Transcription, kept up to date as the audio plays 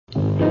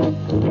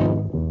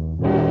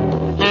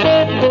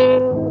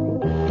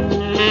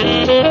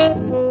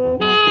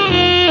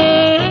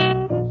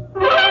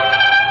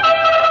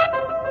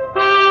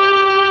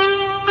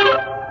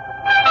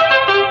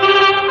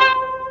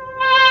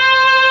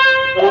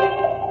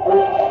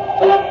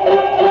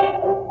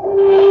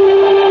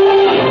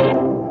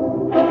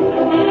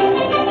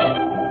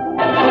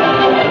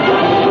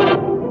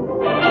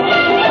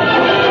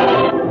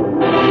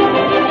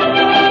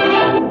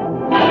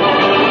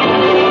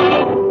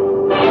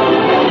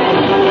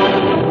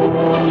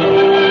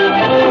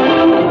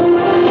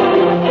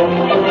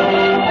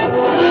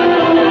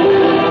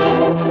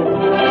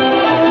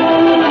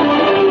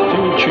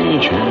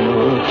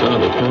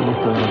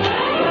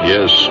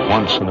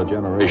once in a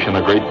generation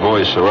a great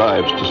voice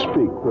arrives to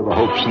speak for the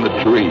hopes and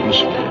the dreams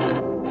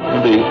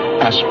and the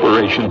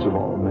aspirations of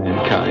all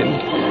mankind.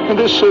 And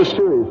this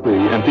seriously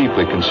and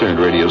deeply concerned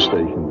radio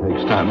station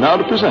takes time now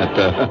to present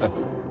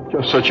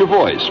just such a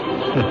voice.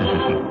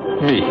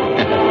 Me.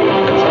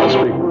 That's how I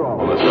speak for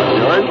all of us,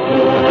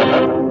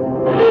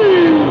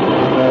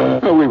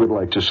 George. We would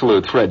like to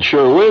salute Fred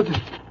Sherwood,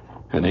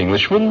 an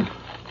Englishman.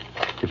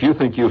 If you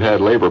think you've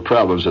had labor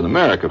problems in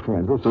America,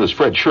 friends, listen to this.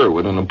 Fred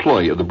Sherwood, an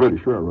employee of the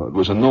British Railroad,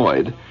 was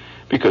annoyed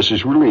because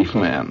his relief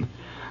man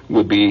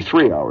would be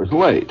 3 hours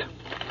late.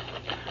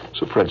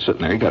 So Fred's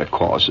sitting there. He got a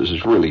call. Says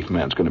his relief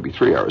man's going to be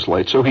 3 hours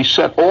late. So he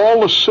set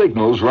all the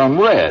signals run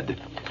red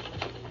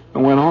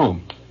and went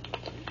home.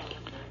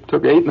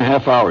 Took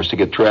 8.5 hours to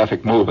get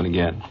traffic moving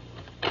again.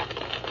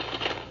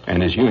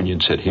 And his union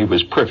said he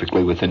was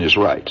perfectly within his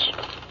rights.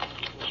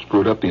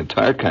 Screwed up the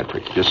entire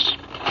country. Just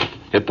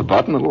hit the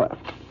button and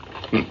left.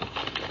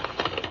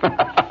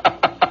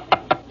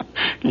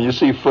 Can you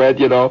see Fred,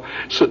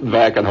 sitting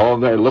back at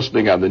home there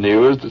listening on the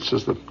news? It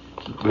says the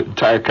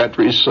entire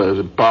country's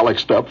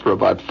bollocksed up for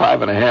about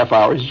 5.5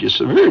 hours. He just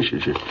said,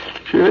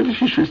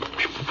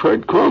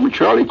 Fred called me,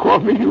 Charlie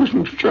called me,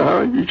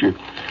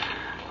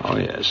 Oh,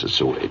 yes, that's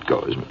the way it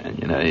goes, man.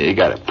 You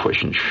got to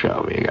push and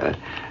shove. You got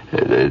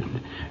to,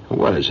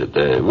 what is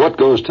it? What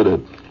goes to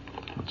the,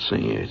 let's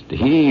see,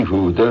 he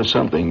who does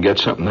something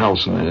gets something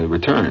else in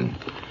return.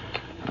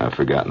 I've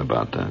forgotten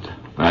about that.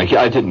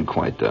 I didn't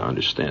quite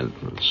understand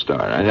from the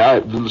start.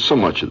 So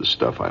much of the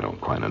stuff I don't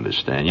quite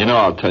understand.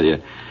 I'll tell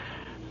you,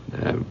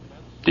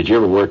 did you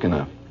ever work in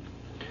of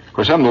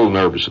course, I'm a little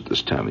nervous at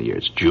this time of year.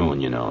 It's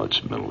June,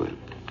 it's middle of,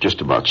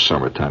 just about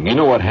summertime. You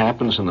know what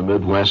happens in the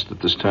Midwest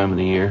at this time of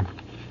the year?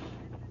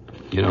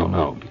 You don't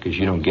know, because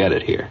you don't get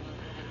it here.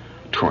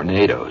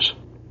 Tornadoes.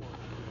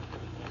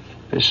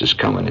 This is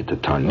coming into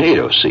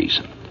tornado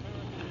season.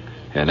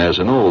 And as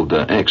an old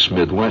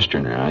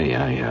ex-Midwesterner,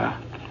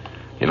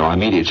 I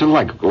mean, it's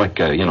like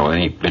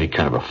any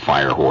kind of a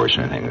fire horse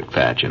or anything like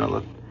that,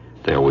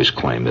 they always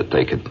claim that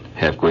they could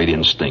have great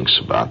instincts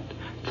about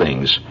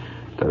things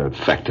that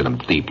affected them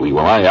deeply.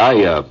 Well,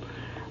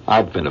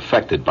 I've been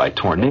affected by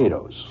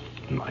tornadoes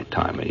in my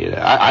time.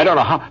 I don't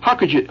know, how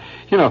could you,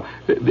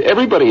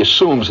 everybody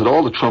assumes that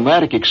all the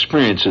traumatic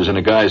experiences in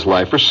a guy's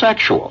life are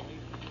sexual.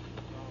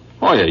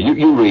 Oh, yeah,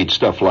 you read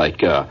stuff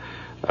like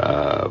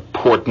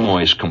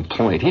Portnoy's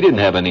complaint. He didn't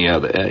have any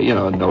other,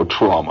 no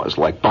traumas,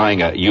 like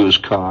buying a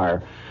used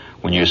car.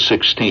 When you're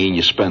 16,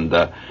 you spend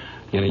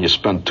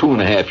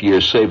 2.5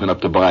 years saving up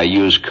to buy a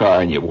used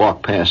car, and you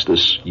walk past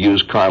this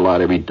used car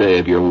lot every day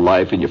of your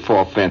life, and you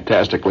fall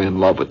fantastically in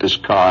love with this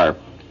car,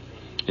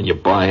 and you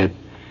buy it,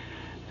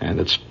 and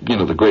it's,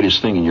 the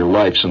greatest thing in your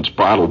life since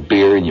bottled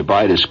beer, and you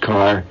buy this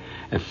car,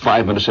 and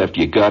 5 minutes after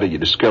you got it, you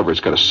discover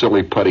it's got a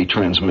silly putty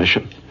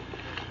transmission.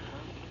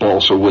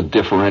 Balsa wood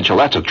differential.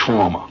 That's a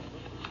trauma.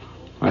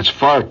 That's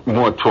far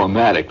more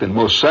traumatic than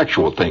most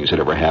sexual things that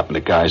ever happen to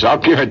guys. I'll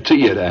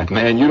guarantee you that,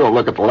 man. You don't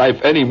look at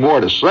life any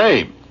more the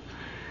same.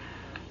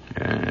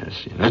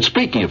 Yes. And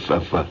speaking of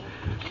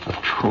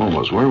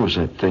traumas, where was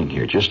that thing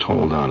here? Just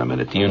hold on a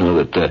minute. Do you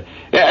know that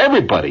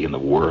everybody in the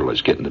world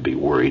is getting to be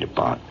worried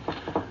about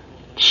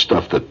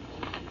stuff that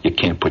you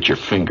can't put your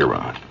finger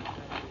on?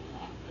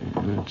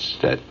 It's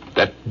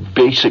that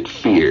basic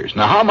fears.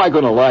 Now, how am I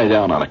going to lie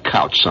down on a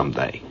couch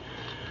someday?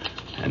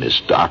 And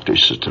this doctor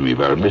says to me,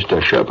 well,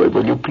 Mr. Shepard,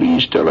 will you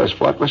please tell us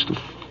what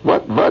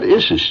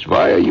is this?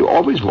 Why are you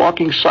always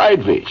walking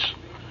sideways?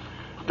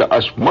 There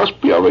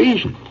must be a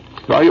reason.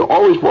 Why you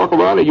always walk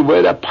around and you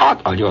wear that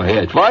pot on your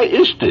head? Why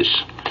is this?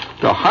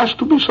 There has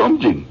to be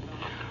something.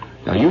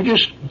 Now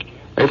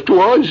after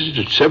all, it's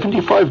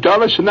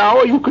 $75 an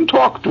hour, you can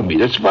talk to me.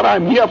 That's what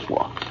I'm here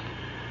for.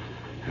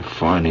 And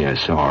finally I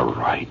said, all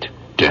right,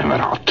 damn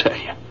it, I'll tell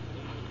you.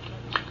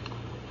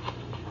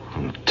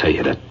 I'll tell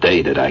you the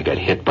day that I got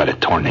hit by the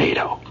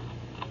tornado.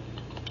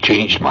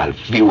 Changed my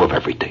view of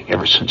everything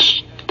ever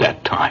since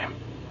that time.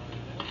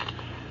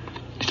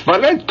 For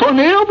that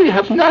tornado, we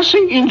have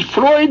nothing in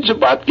Freud's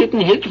about getting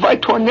hit by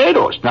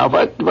tornadoes. Now,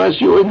 was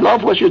you in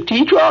love with your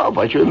teacher? Or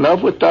was you in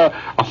love with a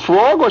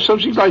frog or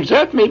something like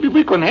that? Maybe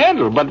we can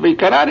handle, but we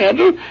cannot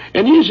handle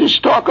any of this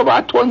talk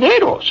about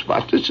tornadoes.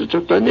 What this is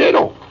a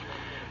tornado?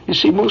 You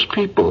see, most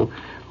people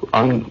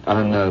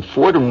on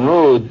Fordham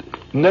Road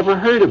never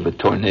heard of a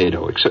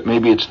tornado, except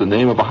maybe it's the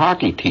name of a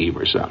hockey team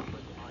or something.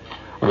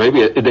 Or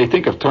maybe they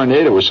think of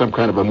tornado as some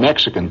kind of a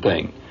Mexican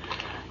thing.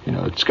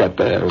 It's got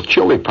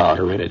chili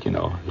powder in it,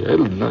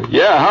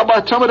 Yeah, how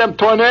about some of them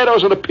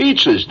tornadoes and the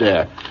pizzas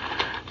there?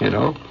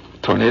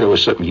 Tornado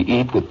is something you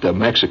eat with the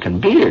Mexican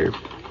beer.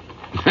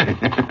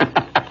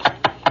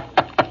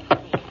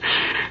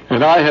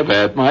 And I have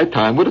had my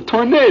time with a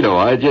tornado.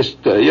 I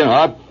just,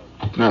 I'm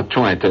not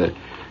trying to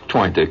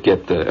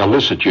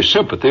elicit your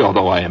sympathy,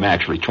 although I am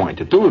actually trying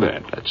to do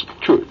that. That's the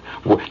truth.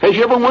 Have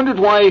you ever wondered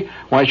why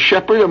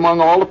Shepard, among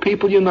all the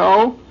people you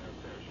know,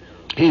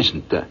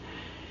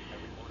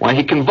 why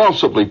he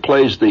convulsively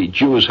plays the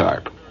Jew's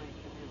harp?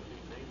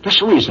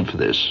 There's a reason for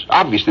this.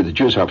 Obviously, the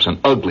Jew's harp's an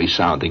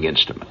ugly-sounding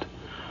instrument.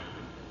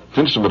 It's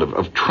an instrument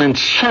of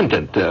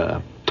transcendent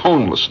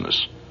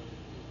tonelessness.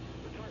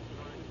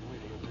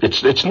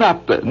 It's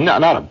not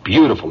a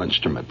beautiful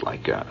instrument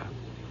like the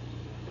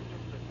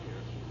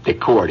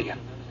accordion.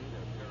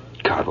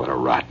 God, what a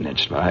rotten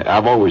instrument.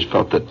 I've always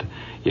felt that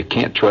you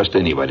can't trust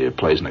anybody that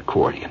plays an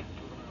accordion.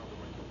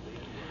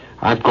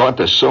 I've gone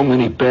to so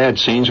many bad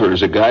scenes where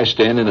there's a guy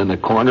standing in the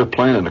corner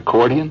playing an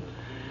accordion,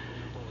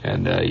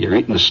 and you're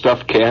eating the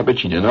stuffed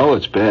cabbage, and you know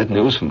it's bad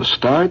news from the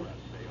start.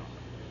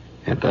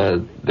 And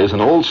there's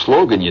an old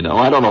slogan, you know.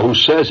 I don't know who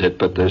says it,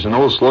 but there's an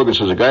old slogan that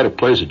says a guy that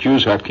plays a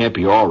Jew's harp can't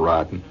be all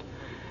rotten.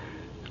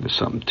 There's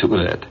something to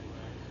that.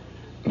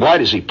 Why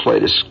does he play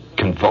this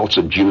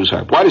convulsive Jew's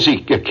harp? Why does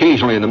he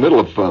occasionally, in the middle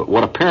of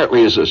what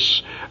apparently is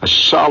a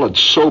solid,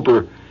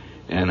 sober,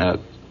 and a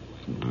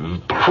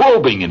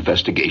probing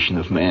investigation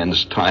of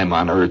man's time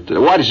on Earth,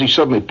 why does he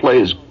suddenly play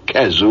his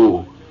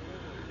kazoo?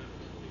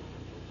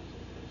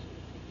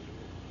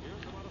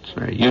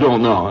 Sorry, you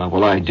don't know, huh?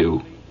 Well, I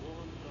do.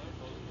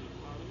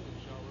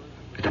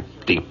 The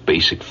deep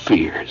basic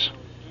fears.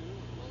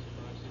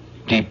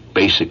 Deep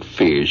basic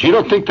fears. You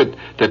don't think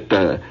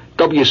that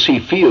W.C.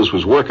 Fields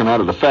was working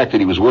out of the fact that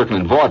he was working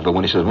in vaudeville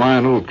when he said, "My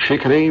little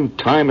chickadee,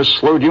 time is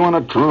slow. Do you want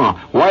to draw?"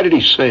 Why did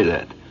he say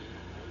that?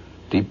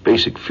 Deep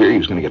basic fear he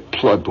was going to get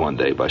plugged one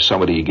day by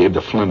somebody he gave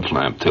the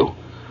flim-flam to.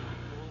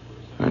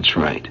 That's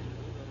right.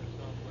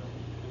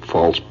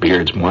 False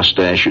beards,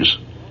 mustaches.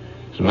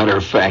 As a matter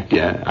of fact,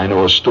 yeah, I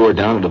know a store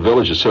down in the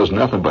village that sells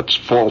nothing but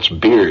false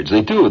beards.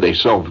 They do. They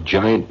sell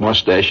giant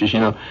mustaches, you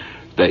know.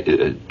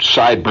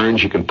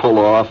 Sideburns you can pull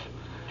off.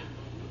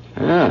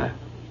 Yeah.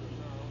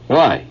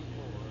 Why?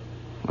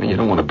 Well, you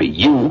don't want to be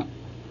you.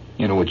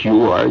 You know what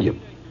you are. You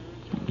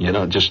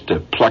know, just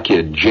pluck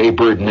your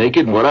jaybird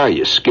naked. And what are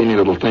you? Skinny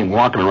little thing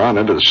walking around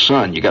under the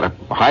sun. You got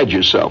to hide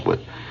yourself with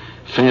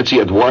fancy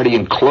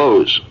Edwardian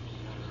clothes.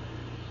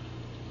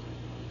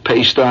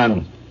 Paste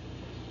on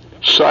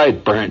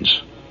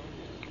sideburns.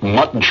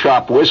 Mutton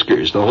chop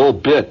whiskers. The whole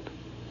bit.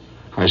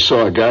 I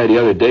saw a guy the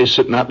other day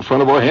sitting out in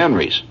front of O.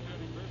 Henry's.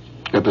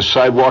 Got the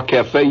Sidewalk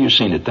Cafe. You've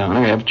seen it down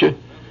there, haven't you?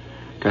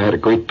 Guy had a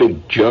great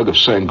big jug of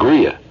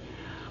sangria.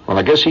 Well,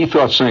 I guess he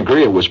thought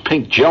sangria was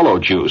pink Jell-O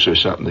juice or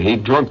something.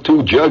 He'd drunk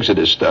 2 jugs of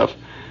this stuff,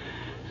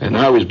 and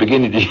now he's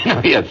beginning to, you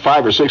know, he had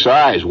 5 or 6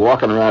 eyes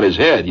walking around his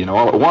head, you know,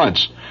 all at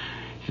once.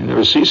 You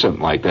never see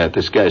something like that.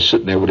 This guy's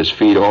sitting there with his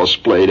feet all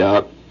splayed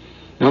out.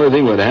 The only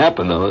thing that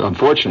happened, though,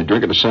 unfortunately,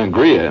 drinking the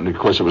sangria, and of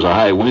course there was a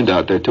high wind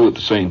out there, too, at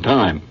the same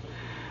time,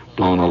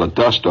 blowing all the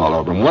dust all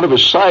over him. One of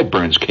his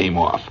sideburns came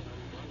off.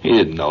 He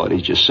didn't know it.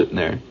 He's just sitting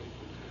there.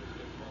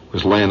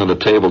 Was laying on the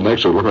table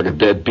next to it, looked like a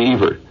dead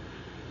beaver.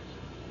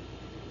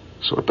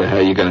 So what the hell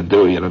are you going to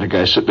do? You know, the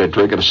guy sitting there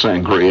drinking a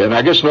sangria. And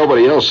I guess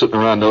nobody else sitting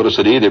around noticed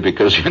it either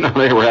because, you know,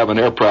 they were having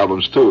their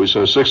problems too.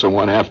 So 6 of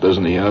one, half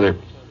dozen the other.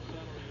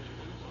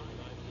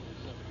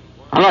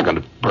 I'm not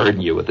going to burden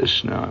you with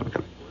this. No, I'm not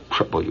going to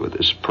trouble you with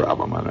this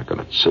problem. I'm not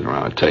going to sit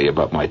around and tell you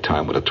about my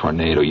time with a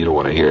tornado. You don't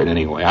want to hear it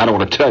anyway. I don't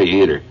want to tell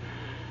you either.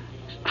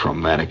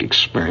 Traumatic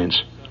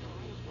experience.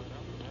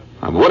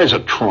 What is a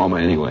trauma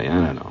anyway?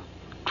 I don't know.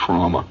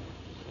 Trauma.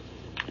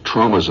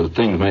 Trauma's a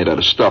thing made out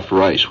of stuffed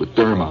rice with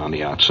derma on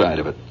the outside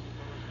of it.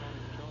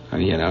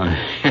 You know.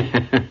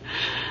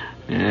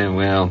 Yeah,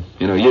 well,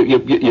 you know,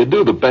 you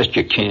do the best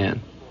you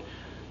can.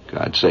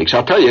 God's sakes,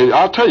 I'll tell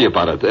you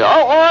about it. Oh,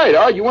 all right.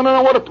 Oh, you want to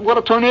know what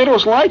a tornado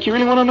is like? You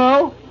really want to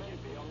know?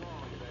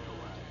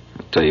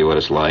 I'll tell you what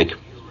it's like.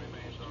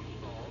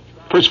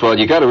 First of all,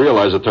 you got to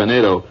realize a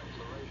tornado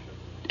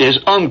is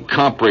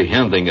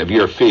uncomprehending of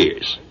your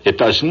fears. It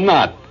does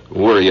not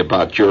worry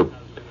about your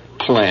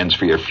plans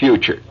for your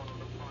future.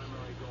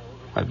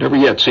 I've never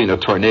yet seen a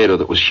tornado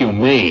that was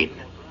humane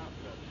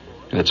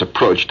in its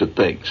approach to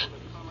things.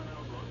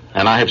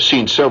 And I have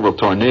seen several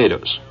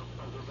tornadoes.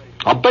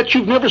 I'll bet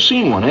you've never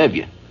seen one, have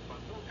you?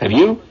 Have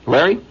you,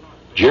 Larry?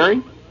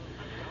 Jerry?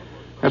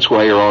 That's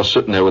why you're all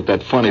sitting there with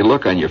that funny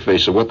look on your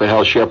face of what the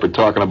hell Shepard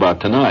talking about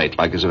tonight,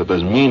 like as if it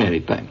doesn't mean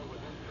anything.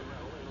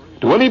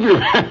 Do any of you...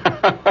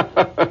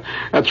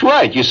 That's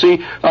right. You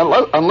see,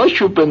 unless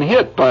you've been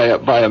hit by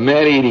a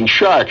man-eating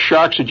shark,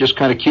 sharks are just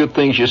kind of cute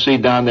things you see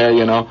down there,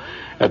 you know,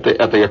 at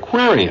the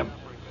aquarium.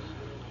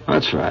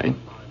 That's right.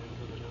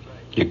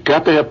 You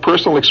got to have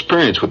personal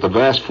experience with the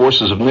vast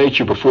forces of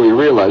nature before you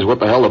realize what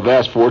the hell the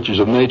vast forces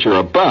of nature are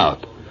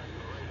about.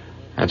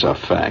 That's a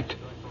fact.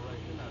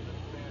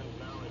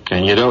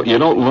 And you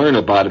don't learn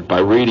about it by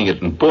reading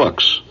it in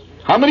books.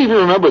 How many of you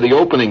remember the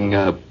opening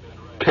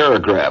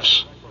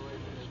paragraphs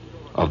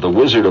of The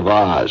Wizard of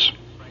Oz?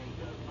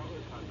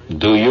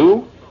 Do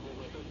you?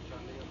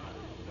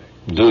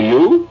 Do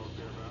you?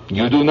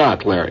 You do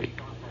not, Larry.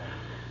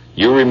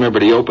 You remember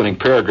the opening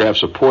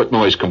paragraphs of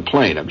Portnoy's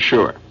Complaint, I'm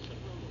sure.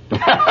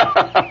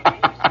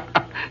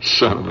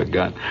 Son of a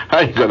gun.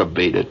 I ain't gonna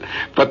beat it.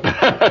 But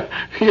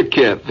you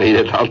can't beat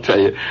it, I'll tell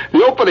you.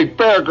 The opening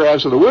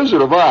paragraphs of The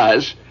Wizard of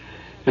Oz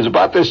is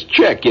about this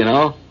chick, you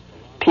know,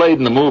 played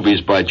in the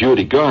movies by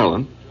Judy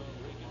Garland.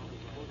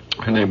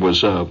 Her name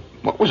was,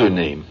 what was her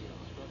name?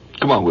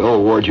 Come on, we'll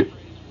award you.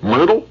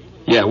 Myrtle?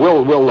 Yeah,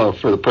 we'll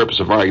for the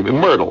purpose of argument,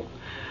 Myrtle.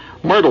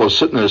 Myrtle is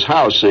sitting in his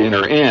house seeing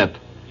her aunt.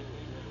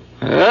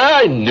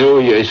 I knew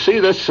you. See,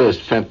 that's a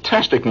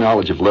fantastic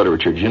knowledge of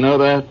literature. Did you know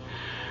that?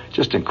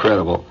 Just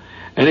incredible.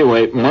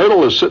 Anyway,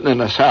 Myrtle is sitting in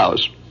his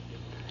house,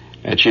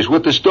 and she's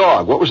with this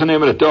dog. What was the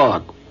name of the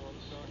dog?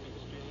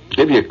 I'll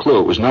give you a clue.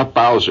 It was not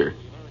Bowser.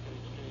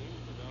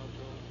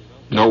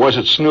 Nor was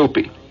it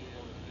Snoopy.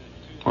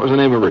 What was the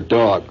name of her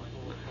dog?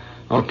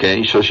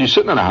 Okay, so she's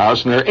sitting in a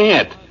house, and her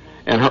aunt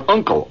and her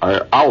uncle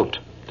are out.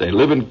 They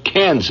live in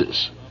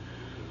Kansas.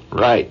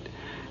 Right.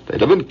 They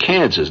live in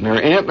Kansas, and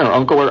her aunt and her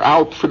uncle are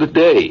out for the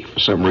day for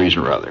some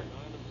reason or other.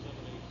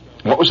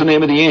 What was the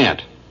name of the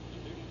aunt?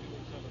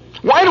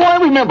 Why do I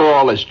remember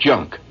all this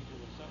junk?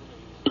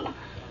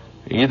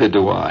 Either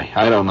do I.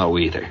 I don't know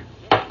either.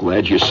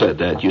 Glad you said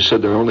that. You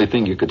said the only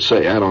thing you could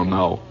say. I don't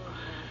know.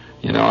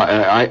 You know,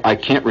 I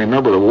can't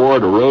remember the War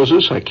of the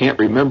Roses. I can't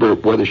remember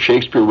whether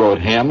Shakespeare wrote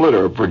Hamlet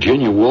or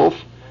Virginia Woolf.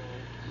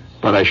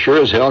 But I sure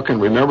as hell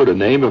can remember the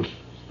name of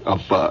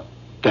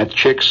that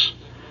chick's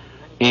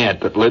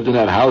aunt that lived in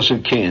that house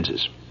in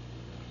Kansas.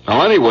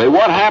 Well, anyway,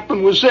 what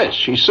happened was this.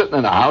 She's sitting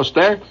in the house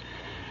there,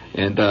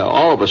 and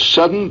all of a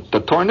sudden,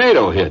 the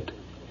tornado hit.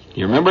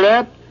 You remember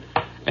that?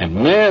 And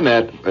man,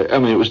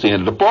 it was the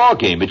end of the ball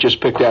game. It just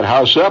picked that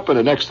house up, and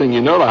the next thing you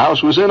know, the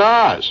house was in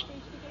Oz.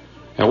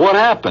 And what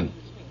happened?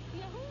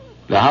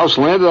 The house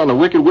landed on the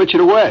Wicked Witch of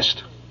the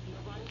West.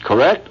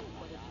 Correct?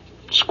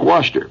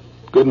 Squashed her.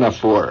 Good enough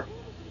for her.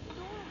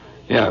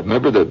 Yeah,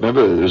 remember there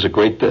was a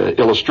great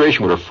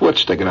illustration with her foot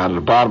sticking out of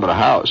the bottom of the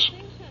house.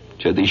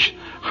 She had these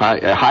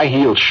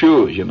high-heeled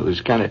shoes, you know,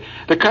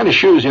 the kind of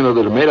shoes, you know,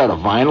 that are made out of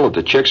vinyl that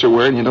the chicks are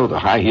wearing, you know, the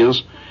high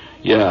heels.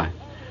 Yeah.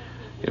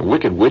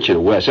 Wicked Witch of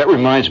the West. That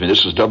reminds me,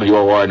 this is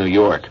WOR New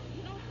York.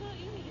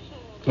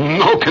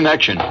 No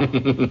connection.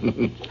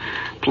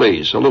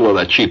 Please, a little of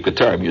that cheap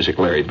guitar music,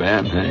 Larry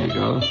Band. There you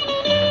go.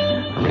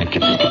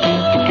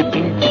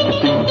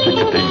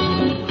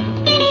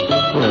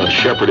 Well,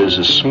 Shepherd is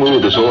as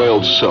smooth as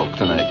oiled silk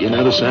tonight. You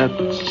notice that?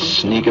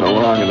 Sneaking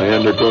along in the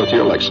undergrowth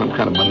here like some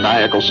kind of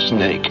maniacal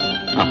snake.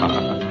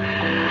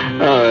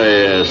 Oh,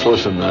 yes.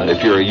 Listen,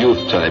 if you're a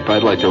youth type,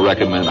 I'd like to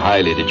recommend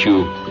highly that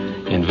you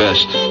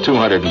invest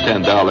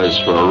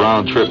 $210 for a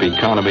round-trip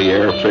economy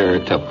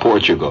airfare to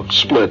Portugal.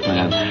 Split,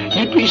 man.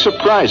 You'd be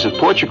surprised that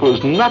Portugal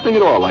is nothing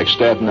at all like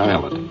Staten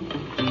Island.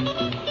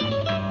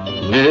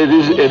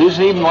 It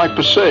isn't even like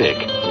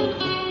Passaic.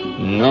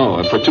 No,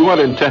 and for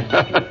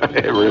 $210,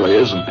 it really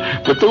isn't.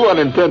 For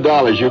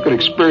 $210, you can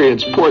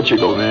experience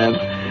Portugal, man.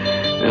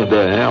 And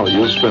hell,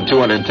 you'll spend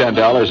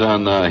 $210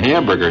 on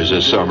hamburgers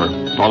this summer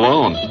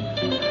alone.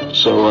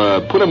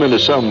 So put them into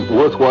some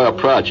worthwhile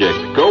project.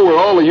 Go where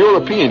all the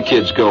European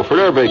kids go for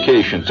their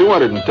vacation.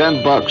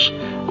 $210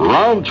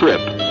 round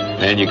trip,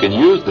 and you can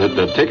use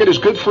the ticket is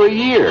good for a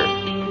year.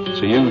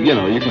 So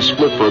you can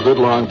split for a good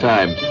long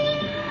time.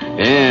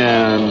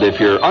 And if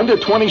you're under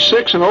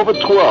 26 and over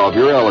 12,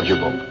 you're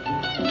eligible.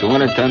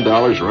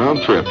 $210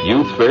 round trip,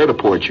 youth fare to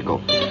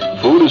Portugal.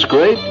 Food is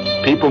great.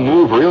 People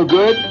move real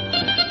good.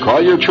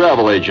 Call your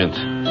travel agent.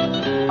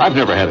 I've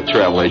never had a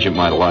travel agent in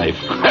my life.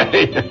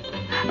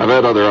 I've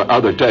had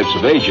other types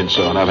of agents,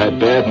 and I've had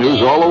bad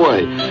news all the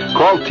way.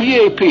 Call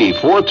TAP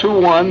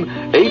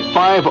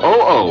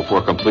 421-8500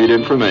 for complete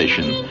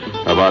information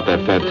about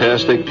that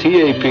fantastic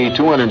TAP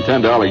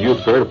 $210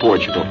 youth fare to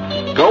Portugal.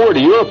 Go where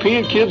the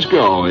European kids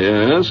go.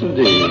 Yes,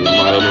 indeed,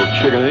 my little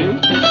chickadee.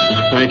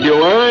 Thank you,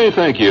 Larry.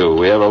 Thank you.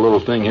 We have a little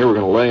thing here we're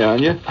going to lay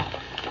on you.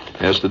 It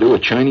has to do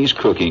with Chinese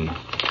cooking.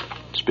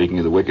 Speaking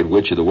of the Wicked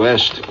Witch of the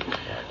West,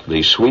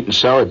 the sweet and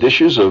sour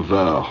dishes of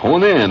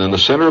Honan in the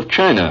center of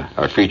China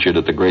are featured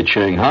at the Great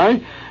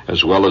Shanghai,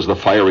 as well as the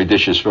fiery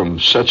dishes from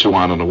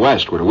Sichuan in the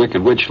west, where the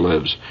Wicked Witch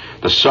lives,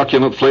 the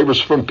succulent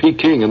flavors from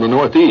Peking in the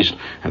northeast,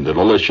 and the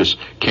delicious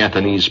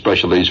Cantonese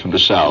specialties from the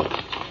south.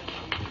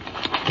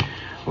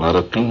 A lot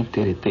of ting.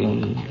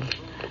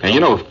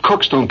 And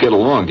cooks don't get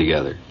along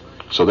together,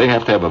 so they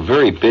have to have a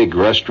very big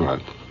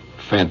restaurant,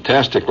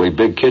 fantastically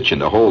big kitchen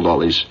to hold all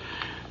these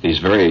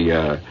very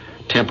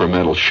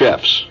temperamental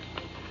chefs.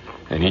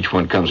 And each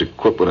one comes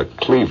equipped with a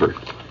cleaver,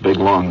 big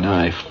long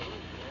knife.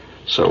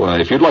 So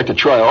if you'd like to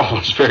try all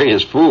this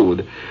various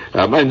food,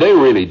 and they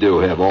really do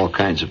have all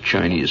kinds of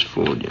Chinese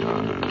food,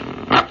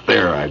 Up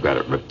there, I've got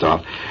it ripped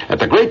off. At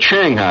the Great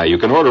Shanghai, you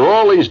can order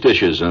all these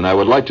dishes, and I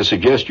would like to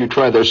suggest you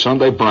try their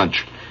Sunday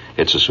brunch.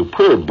 It's a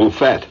superb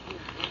buffet.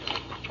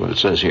 That's what it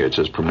says here. It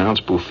says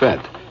pronounced buffet.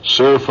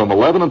 Served from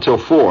 11 until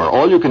 4.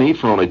 All you can eat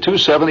for only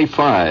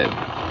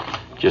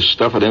 $2.75. Just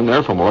stuff it in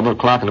there from 11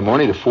 o'clock in the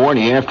morning to 4 in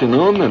the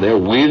afternoon, and they'll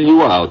wheel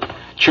you out.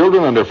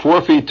 Children under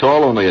 4 feet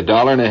tall, only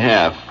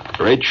 $1.50.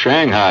 Great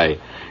Shanghai.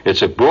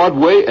 It's at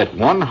Broadway at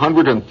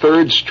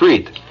 103rd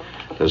Street.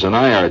 There's an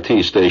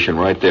IRT station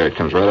right there. It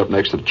comes right up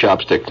next to the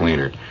chopstick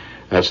cleaner.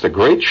 That's the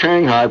Great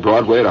Shanghai,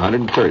 Broadway at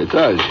 103rd. It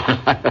does.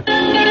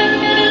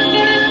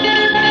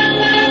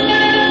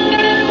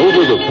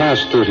 Over the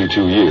past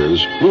 32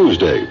 years,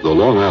 Newsday, the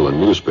Long Island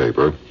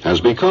newspaper,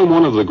 has become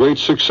one of the great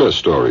success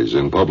stories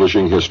in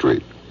publishing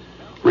history.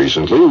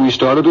 Recently, we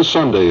started a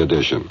Sunday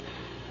edition.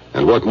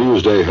 And what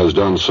Newsday has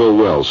done so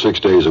well 6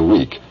 days a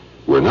week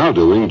we're now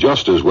doing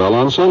just as well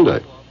on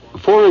Sunday.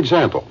 For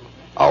example,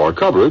 our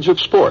coverage of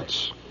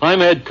sports.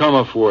 I'm Ed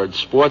Comerford,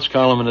 sports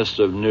columnist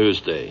of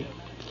Newsday.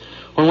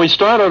 When we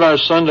started our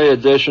Sunday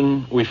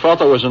edition, we felt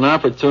there was an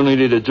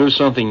opportunity to do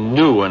something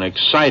new and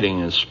exciting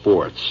in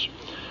sports.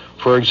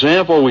 For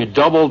example, we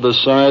doubled the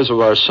size of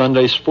our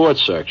Sunday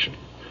sports section.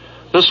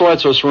 This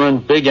lets us run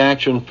big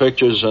action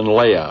pictures and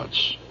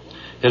layouts.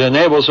 It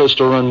enables us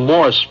to run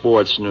more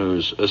sports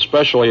news,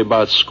 especially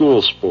about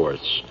school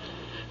sports.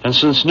 And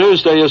since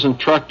Newsday isn't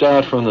trucked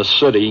out from the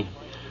city,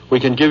 we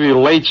can give you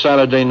late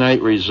Saturday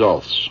night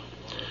results.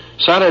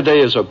 Saturday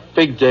is a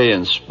big day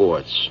in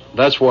sports.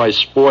 That's why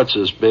sports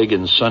is big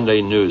in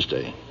Sunday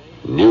Newsday.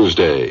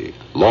 Newsday,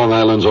 Long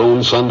Island's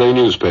own Sunday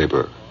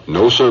newspaper.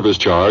 No service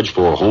charge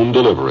for home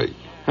delivery.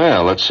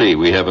 Well, let's see.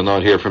 We have a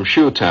note here from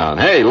Shoetown.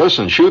 Hey,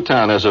 listen,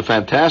 Shoetown has a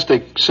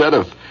fantastic set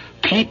of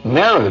Pete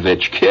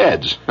Maravich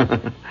kids.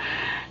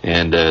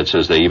 And it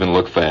says they even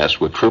look fast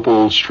with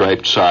triple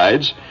striped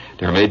sides.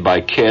 They're made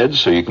by Keds,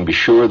 so you can be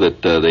sure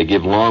that they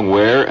give long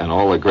wear and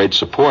all the great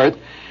support.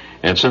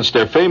 And since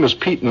they're famous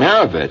Pete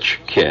Maravich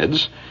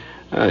Keds,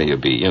 you'll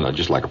be,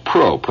 just like a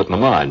pro putting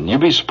them on. You'll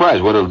be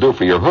surprised what it'll do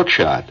for your hook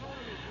shot.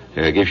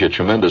 It gives you a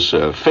tremendous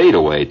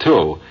fadeaway,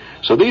 too.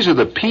 So these are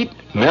the Pete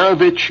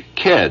Maravich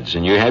Keds,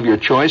 and you have your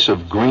choice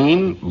of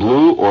green,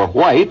 blue, or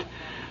white.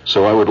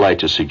 So I would like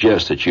to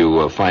suggest that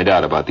you find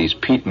out about these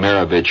Pete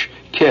Maravich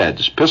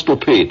Keds. Pistol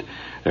Pete.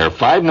 They're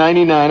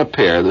 $5.99 a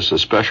pair. This is a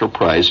special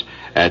price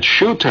at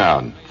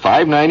Shoetown.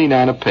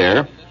 $5.99 a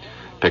pair.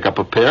 Pick up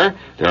a pair.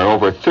 There are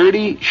over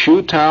 30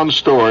 Shoetown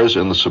stores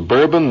in the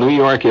suburban New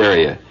York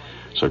area.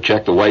 So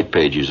check the white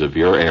pages of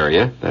your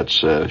area.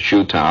 That's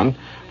Shoetown.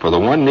 For the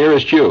one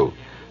nearest you,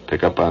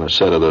 pick up on a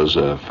set of those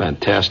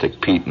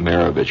fantastic Pete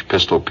Maravich,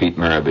 Pistol Pete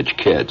Maravich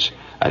Keds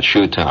at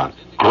Shoetown.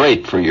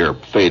 Great for your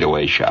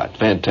fadeaway shot.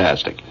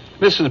 Fantastic.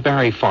 This is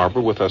Barry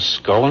Farber with a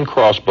skull and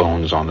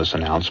crossbones on this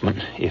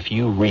announcement. If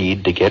you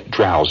read to get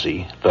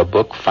drowsy, the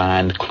Book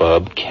Find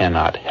Club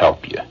cannot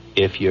help you.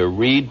 If you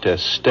read to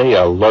stay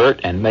alert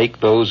and make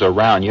those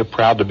around you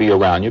proud to be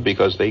around you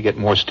because they get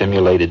more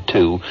stimulated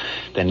too,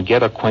 then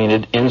get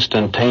acquainted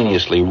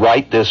instantaneously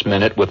right this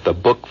minute with the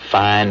Book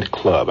Find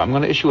Club. I'm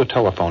going to issue a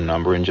telephone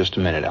number in just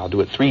a minute. I'll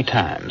do it 3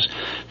 times.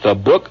 The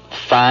Book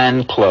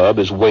Find Club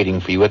is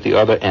waiting for you at the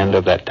other end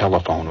of that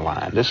telephone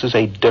line. This is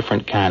a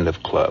different kind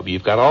of club.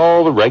 You've got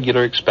all the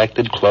regular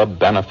expected club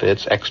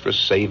benefits, extra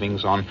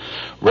savings on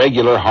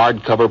regular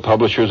hardcover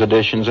publishers'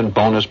 editions and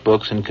bonus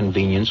books and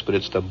convenience, but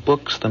it's the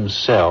books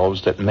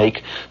themselves that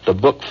make the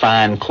Book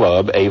Find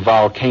Club a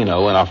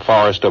volcano in a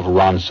forest of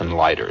Ronson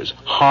lighters.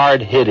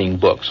 Hard-hitting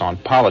books on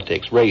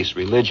politics, race,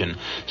 religion,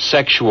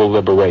 sexual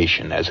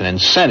liberation. As an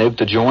incentive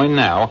to join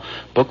now,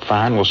 Book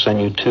Find will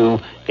send you 2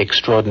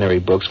 extraordinary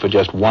books for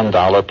just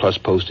 $1 plus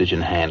postage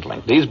and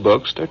handling. These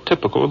books, they're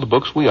typical of the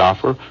books we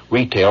offer,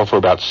 retail for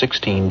about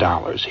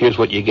 $16. Here's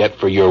what you get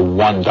for your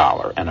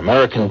 $1. An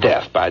American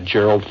Death by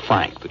Gerald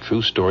Frank, the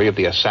true story of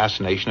the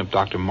assassination of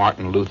Dr.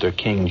 Martin Luther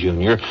King,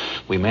 Jr.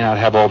 We may not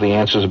have all the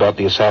answers about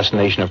the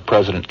assassination of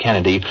President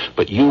Kennedy,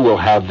 but you will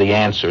have the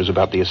answers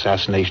about the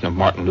assassination of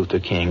Martin Luther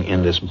King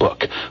in this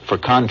book. For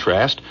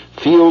contrast,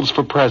 Fields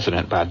for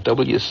President by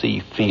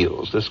W.C.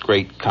 Fields. This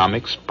great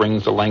comic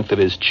springs the length of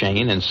his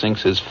chain and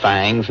sinks his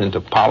fangs into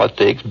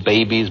politics,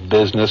 babies,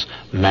 business,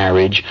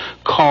 marriage.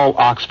 Call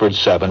Oxford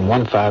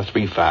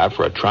 7-1535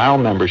 for a trial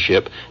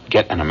membership.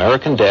 Get An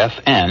American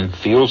Death and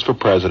Fields for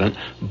President,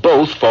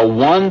 both for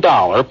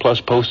 $1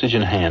 plus postage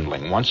and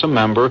handling. Once a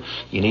member,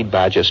 you need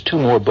buy just 2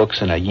 more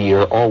books in a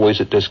year,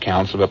 always at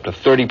discounts of up to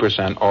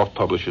 30% off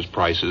publishers'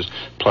 prices,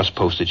 plus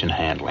postage and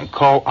handling.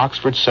 Call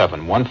Oxford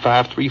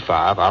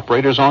 7-1535.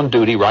 Operators on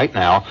duty right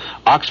now.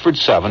 Oxford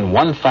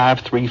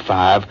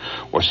 7-1535,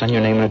 or send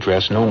your name and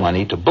address, no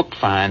money, to Book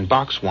Find,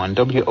 Box 1,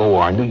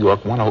 WOR, New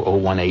York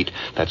 10018.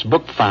 That's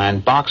Book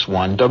Find, Box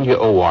 1,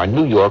 WOR,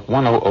 New York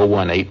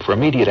 10018. For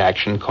immediate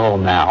action, call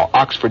now.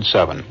 Oxford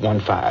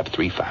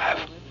 7-1535.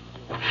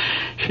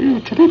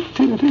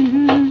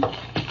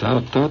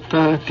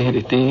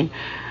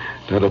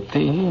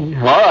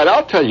 All right,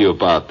 I'll tell you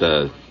about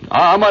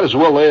I might as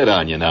well lay it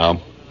on you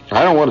now.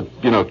 I don't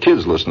want to,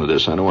 kids listen to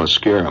this. I don't want to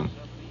scare them.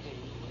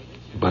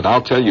 But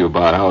I'll tell you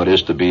about how it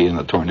is to be in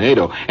a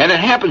tornado. And it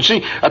happens,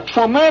 a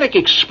traumatic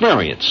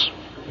experience,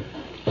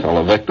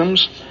 fellow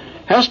victims,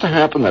 has to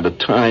happen at a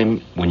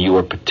time when you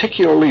are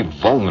particularly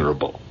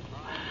vulnerable.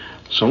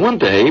 So one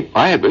day,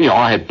 I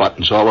had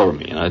buttons all over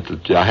me, and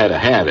I had a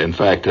hat, in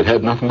fact, that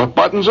had nothing but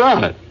buttons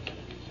on it.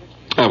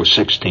 I was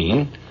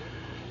 16. It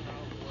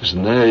was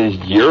in the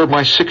year of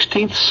my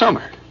 16th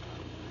summer.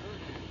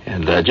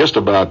 And just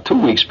about 2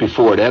 weeks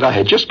before that, I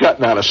had just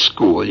gotten out of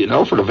school,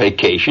 for the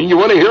vacation. You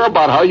want to hear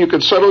about how you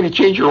could suddenly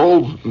change your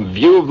whole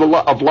view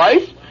of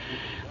life?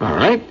 All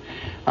right.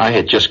 I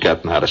had just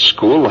gotten out of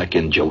school, like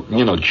in, June,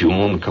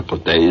 a couple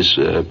of days,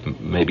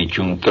 maybe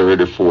June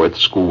 3rd or 4th,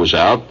 school was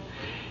out.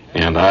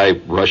 And I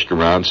rushed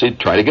around,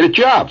 try to get a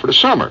job for the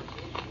summer.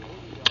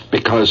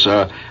 Because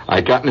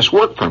I'd gotten this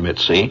work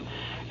permit, and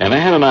I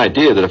had an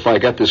idea that if I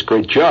got this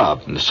great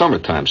job in the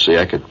summertime,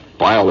 I could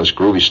buy all this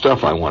groovy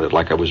stuff I wanted,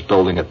 like I was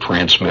building a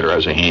transmitter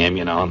as a ham,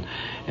 and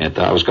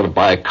I was going to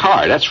buy a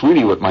car. That's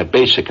really what my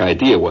basic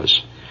idea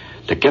was,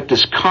 to get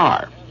this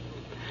car.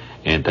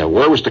 And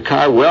where was the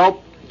car?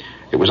 Well,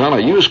 it was on a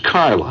used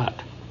car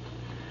lot.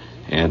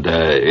 And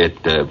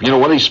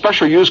one of these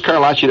special used car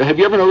lots, have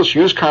you ever noticed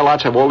used car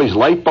lots have all these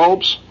light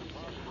bulbs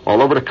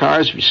all over the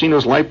cars? Have you seen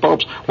those light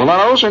bulbs? Well,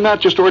 now those are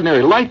not just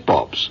ordinary light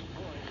bulbs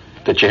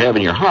that you have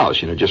in your house,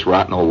 just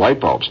rotten old light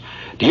bulbs.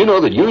 Do you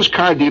know that used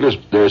car dealers,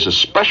 there's a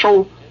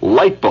special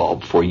light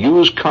bulb for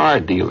used car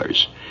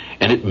dealers,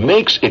 and it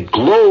makes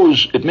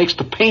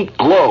the paint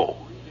glow.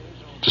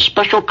 It's a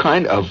special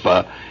kind of,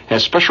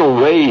 has special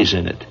rays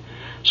in it.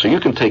 So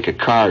you can take a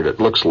car that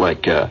looks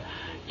like,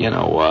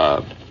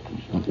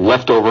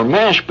 leftover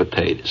mashed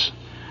potatoes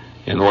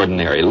in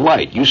ordinary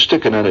light. You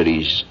stick it under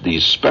these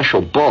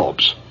special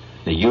bulbs,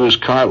 the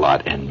used car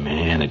lot, and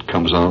man, it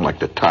comes on like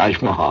the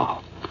Taj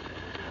Mahal.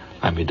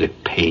 I mean, the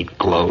paint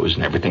glows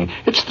and everything.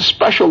 It's the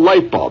special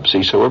light bulb,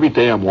 see? So every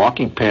day I'm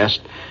walking past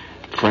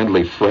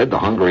Friendly Fred, the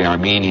Hungry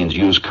Armenian's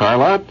used car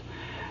lot,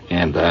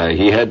 and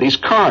he had these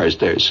cars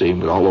there, see,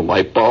 with all the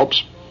light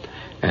bulbs.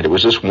 And it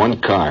was this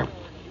one car,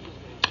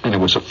 and it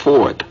was a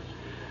Ford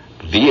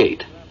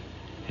V8,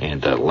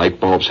 and light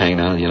bulbs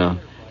hanging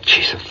on,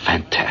 Jeez,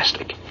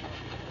 fantastic.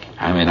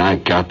 I mean, I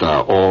got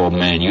oh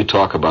man, you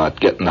talk about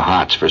getting the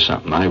hots for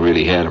something. I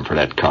really had them for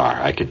that car.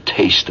 I could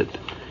taste it.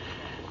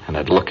 And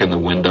I'd look in the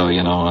window,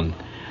 and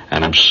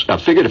I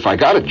figured if I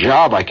got a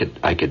job, I could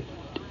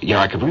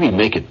really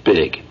make it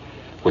big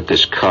with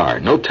this car.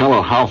 No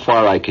telling how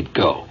far I could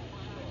go.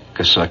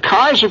 Because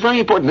cars are very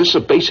important. This is a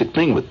basic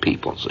thing with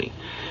people, see.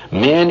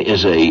 Man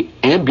is a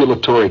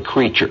ambulatory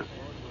creature.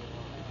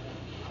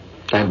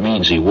 That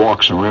means he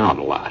walks around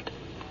a lot.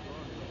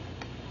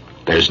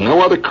 There's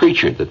no other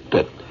creature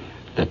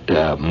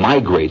that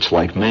migrates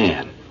like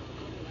man.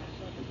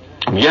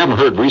 I mean, you haven't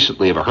heard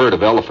recently of a herd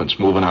of elephants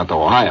moving out to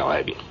Ohio,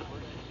 have you?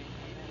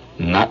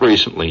 Not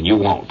recently, and you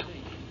won't.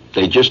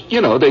 They just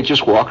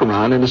walk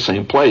around in the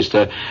same place.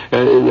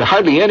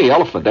 Hardly any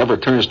elephant ever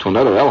turns to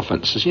another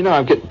elephant and says,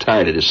 I'm getting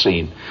tired of this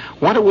scene.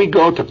 Why don't we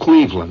go to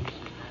Cleveland?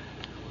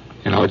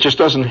 It just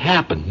doesn't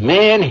happen.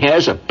 Man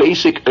has a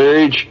basic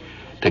urge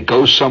to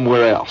go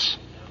somewhere else.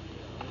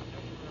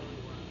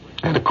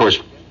 And, of course,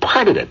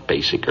 part of that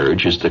basic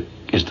urge is the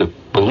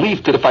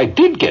belief that if I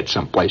did get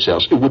someplace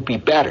else, it would be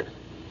better.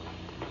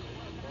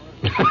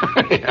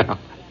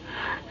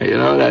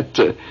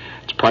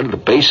 It's part of the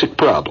basic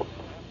problem.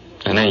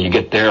 And then you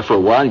get there for a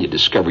while and you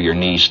discover your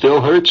knee still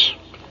hurts,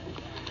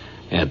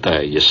 and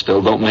you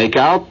still don't make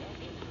out,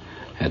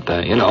 and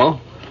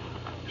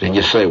then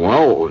you say,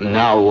 well,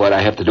 now what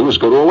I have to do is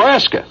go to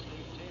Alaska.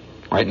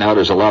 Right now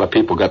there's a lot of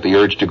people got the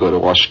urge to go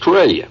to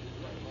Australia,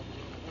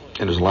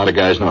 and there's a lot of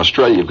guys in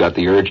Australia who've got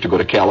the urge to go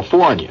to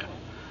California.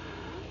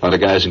 A lot of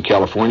guys in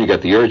California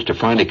got the urge to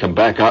finally come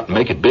back out and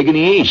make it big in the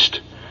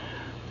East.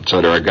 So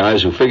there are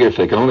guys who figure if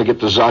they can only get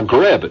to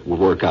Zagreb, it would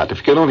work out. If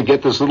you can only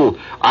get this little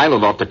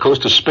island off the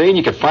coast of Spain,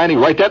 you can finally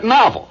write that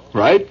novel,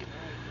 right?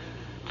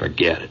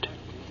 Forget it.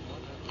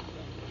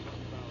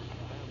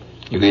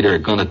 You either are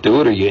going to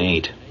do it or you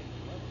ain't.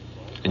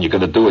 And you're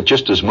going to do it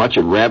just as much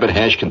at Rabbit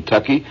Hash,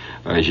 Kentucky,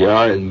 as you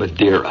are in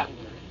Madeira,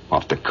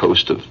 off the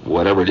coast of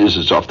whatever it is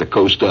it's off the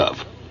coast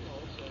of.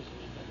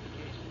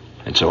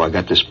 And so I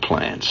got this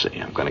plan, see,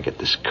 I'm going to get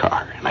this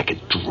car, and I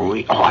could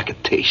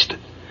taste it.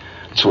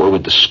 So I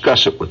would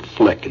discuss it with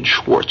Flick and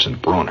Schwartz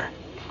and Brunner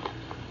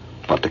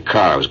about the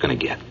car I was going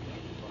to get.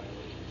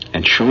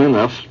 And sure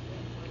enough,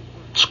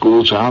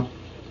 school's out,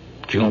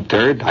 June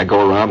 3rd. I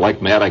go around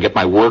like mad. I get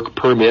my work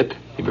permit.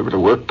 You remember the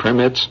work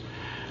permits?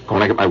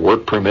 I get my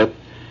work permit,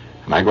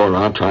 and I go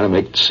around trying to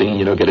make the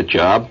scene, get a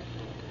job.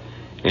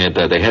 And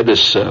they had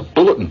this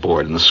bulletin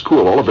board in the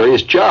school, all the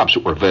various jobs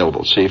that were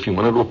available, see if you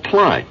wanted to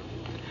apply.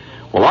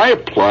 Well, I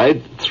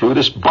applied through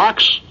this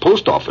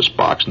post office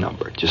box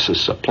number. It just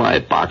says apply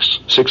at box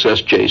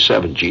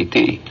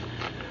 6SJ7GT.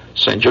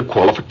 Send your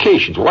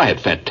qualifications. Well, I had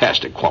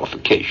fantastic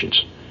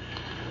qualifications.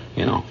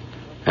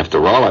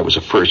 After all, I was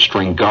a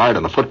first-string guard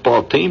on the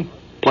football team.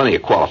 Plenty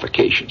of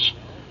qualifications.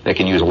 They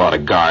can use a lot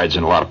of guards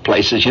in a lot of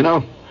places,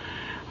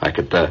 I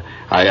could.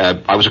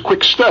 I was a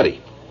quick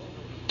study.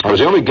 I was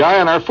the only guy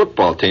on our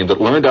football team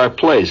that learned our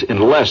plays in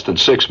less than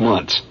 6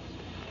 months.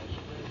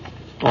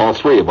 All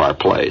three of our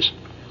plays.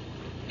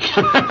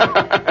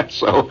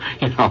 So,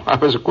 I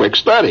was a quick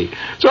study.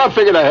 So I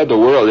figured I had the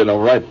world,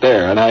 right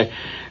there. And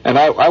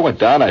I went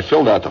down, I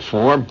filled out the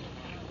form,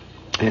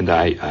 and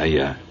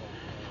I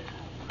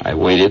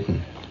waited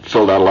and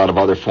filled out a lot of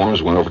other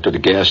forms, went over to the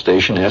gas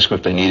station, asked them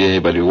if they needed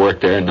anybody to work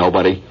there,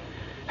 nobody.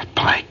 And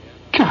by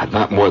God,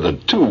 not more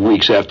than 2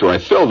 weeks after I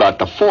filled out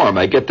the form,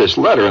 I get this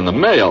letter in the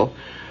mail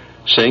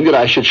saying that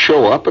I should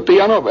show up at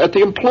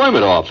the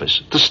employment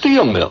office, the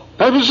steel mill.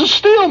 That was a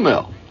steel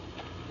mill.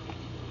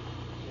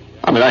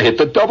 I mean, I hit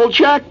the double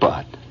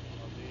jackpot.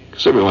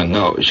 Because everyone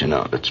knows,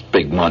 it's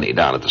big money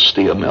down at the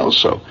steel mill.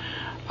 So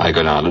I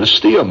go down to the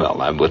steel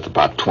mill. I'm with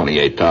about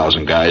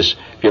 28,000 guys.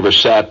 If you ever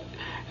sat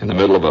in the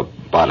middle of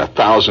about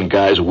 1,000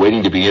 guys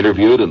waiting to be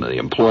interviewed in the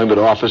employment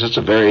office. It's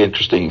a very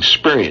interesting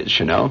experience,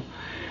 you know.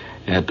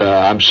 And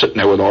I'm sitting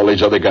there with all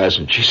these other guys,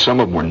 and gee, some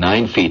of them were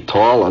 9 feet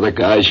tall. Other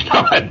guys, you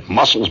know, had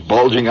muscles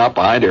bulging out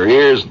behind their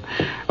ears.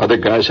 Other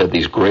guys had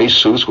these gray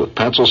suits with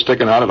pencils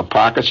sticking out of the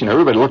pockets. You know,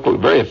 everybody looked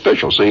very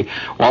official. See,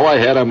 all I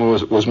had on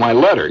was my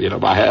letter. You know,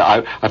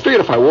 I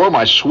figured if I wore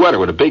my sweater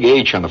with a big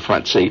H on the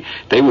front, see,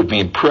 they would be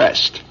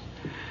impressed.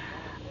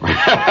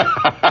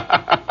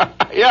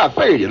 Yeah, I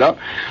figured, you know,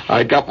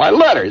 I got my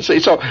letter. See,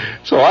 so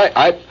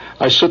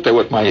I sit there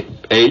with my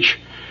H,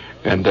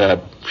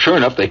 and sure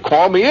enough, they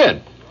call me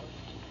in.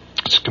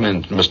 Let's come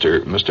in,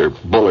 Mr.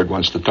 Bullard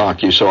wants to talk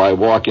to you. So I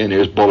walk in,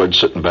 there's Bullard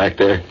sitting back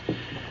there,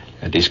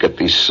 and he's got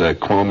these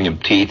chromium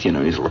teeth, you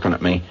know, he's looking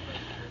at me.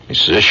 He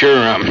says, "Is this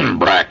your,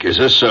 Brack, is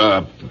this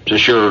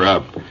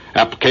your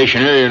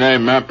application here, your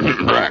name,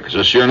 Brack? Is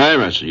this your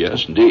name?" I said,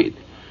 "Yes, indeed."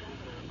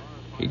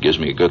 He gives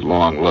me a good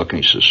long look,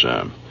 and he says,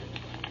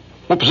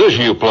 "What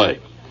position you play?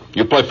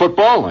 You play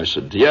football?" And I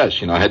said,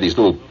 "Yes." You know, I had these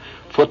little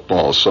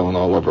footballs sewn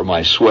all over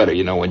my sweater.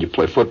 You know, when you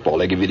play football,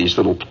 they give you these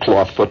little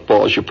cloth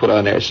footballs you put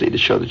on there, see, to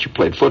show that you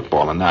played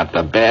football and not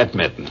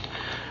badminton,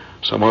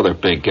 some other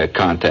big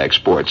contact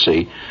sport,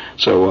 see.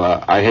 So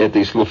I had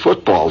these little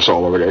footballs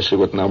all over there, see,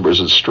 with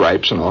numbers and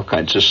stripes and all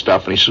kinds of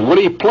stuff. And he says, "What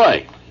do you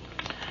play?"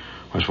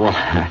 I said, "Well,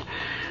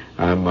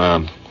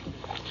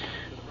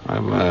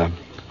 I'm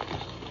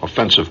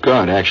offensive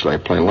guard. Actually, I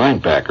play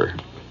linebacker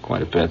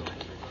quite a bit."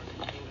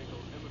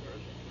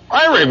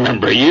 "I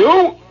remember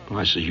you."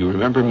 I said, "You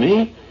remember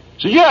me?"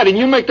 He said, "Yeah, didn't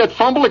you make that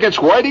fumble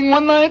against Whiting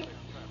one night?"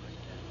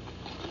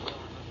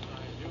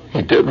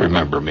 He did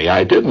remember me.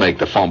 I did make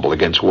the fumble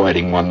against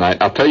Whiting one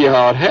night. I'll tell you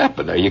how it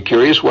happened. Are you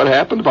curious what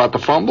happened about the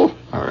fumble?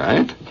 All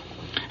right.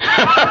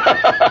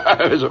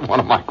 It was one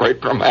of my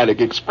great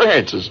traumatic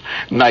experiences.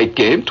 Night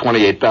game,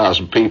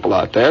 28,000 people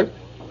out there.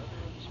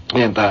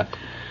 And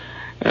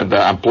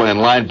I'm playing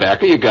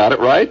linebacker. You got it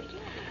right.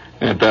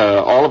 And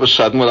all of a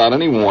sudden, without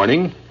any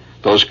warning,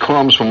 those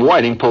crumbs from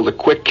Whiting pulled a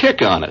quick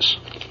kick on us.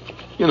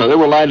 You know, they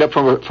were lined up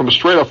from a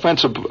straight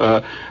offensive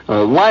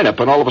lineup,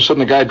 and all of a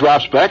sudden the guy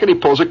drops back and he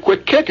pulls a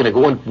quick kick, and it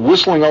went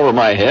whistling over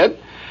my head.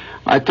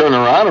 I turn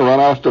around and run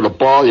after the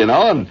ball, you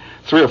know, and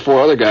 3 or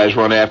 4 other guys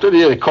run after it.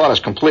 They caught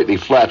us completely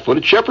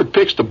flat-footed. Shepard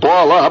picks the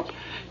ball up.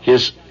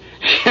 I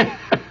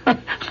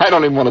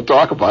don't even want to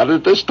talk about it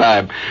at this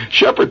time.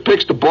 Shepard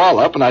picks the ball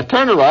up, and I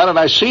turn around and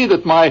I see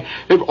that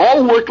it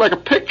all worked like a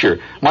picture.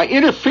 My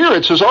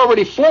interference is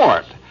already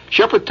formed.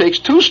 Shepard takes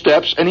 2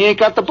 steps, and he ain't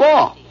got the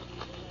ball.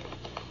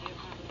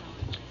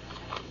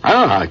 I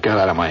don't know how it got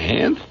out of my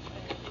hand.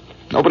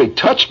 Nobody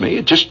touched me.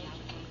 It's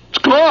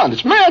gone.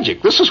 It's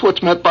magic. This is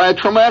what's meant by a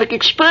traumatic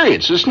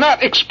experience. It's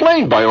not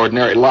explained by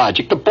ordinary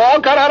logic. The ball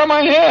got out of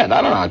my hand.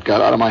 I don't know how it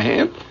got out of my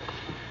hand.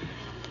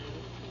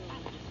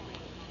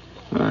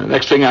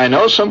 Next thing I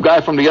know, some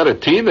guy from the other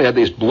team, they had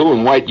these blue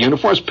and white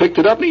uniforms, picked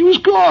it up, and he was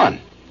gone.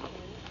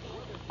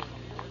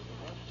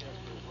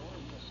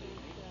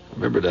 I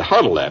remember the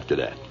huddle after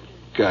that.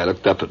 Guy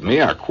looked up at me,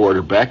 our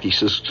quarterback. He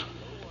says,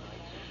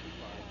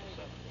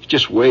 he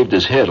just waved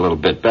his head a little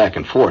bit back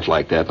and forth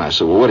like that. And I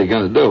said, "Well, what are you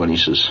going to do?" And he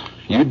says,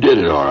 "You did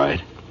it all right."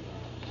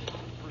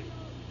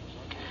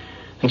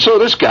 And so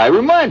this guy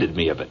reminded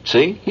me of it.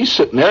 See, he's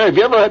sitting there. Have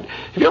you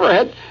ever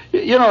had,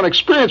 you know, an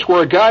experience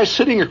where a guy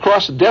sitting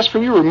across the desk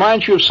from you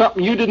reminds you of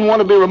something you didn't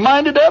want to be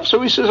reminded of?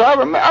 So he says, I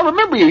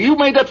remember you. You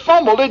made that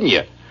fumble, didn't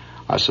you?"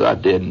 I said, "I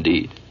did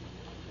indeed."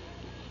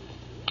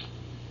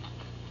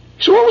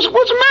 So what's the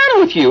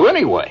matter with you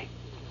anyway?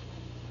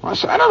 I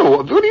said, "I don't know.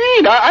 What do you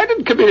mean? I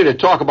didn't come in here to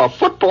talk about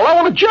football. I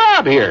want a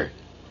job here."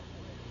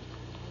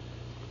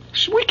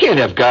 So we can't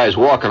have guys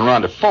walking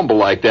around to fumble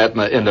like that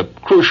in the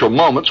crucial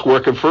moments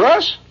working for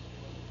us.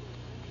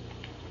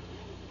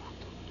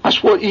 I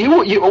said, what are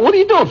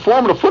you doing,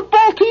 forming a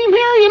football team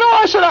here? You know,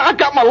 I said, "I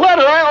got my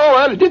letter.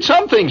 I did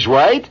some things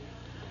right."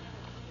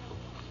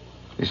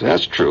 He said,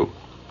 "That's true."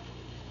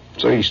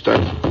 So he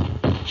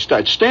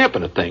starts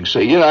stamping at things. So,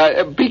 you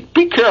know,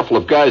 be careful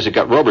of guys that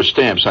got rubber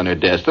stamps on their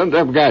desk.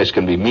 Them guys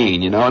can be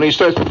mean, you know. And he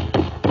starts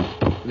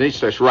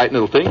writing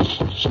little things,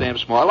 stamp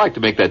small. I like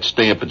to make that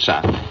stamping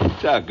sound.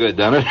 Sounds good,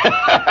 doesn't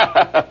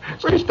it?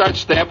 So he starts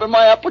stamping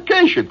my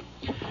application.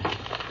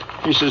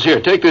 He says, "Here,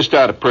 take this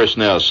down to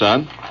personnel,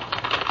 son."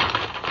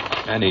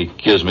 And he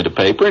gives me the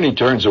paper, and he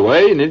turns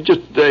away, and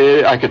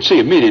I could see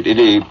immediately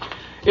the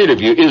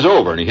interview is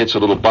over, and he hits a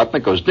little button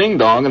that goes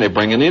ding-dong, and they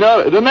bring in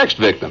the next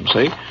victim,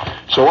 see?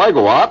 So I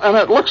go out, and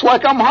it looks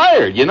like I'm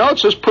hired. You know, it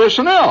says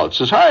personnel. It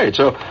says hired.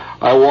 So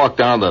I walk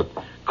down the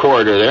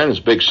corridor there, and this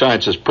big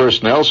sign says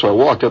personnel. So I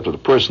walked up to the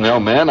personnel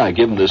man. I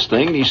give him this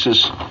thing, and he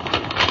says,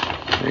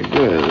 "Very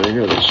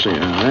good. Let's see. All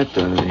right."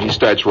 He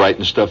starts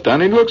writing stuff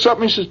down, and he looks up,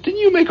 and he says, "Didn't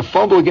you make a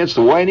fumble against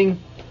the Whiting,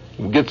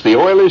 against the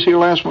Oilers here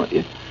last month?"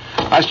 Yeah.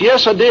 I said,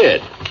 "Yes, I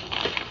did.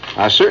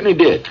 I certainly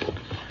did."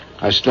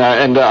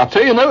 And I'll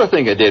tell you another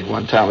thing I did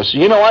one time. I said,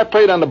 "You know, I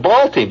played on the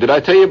ball team. Did I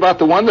tell you about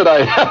the one that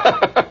did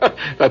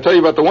I tell you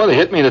about the one that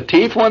hit me in the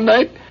teeth one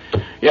night?"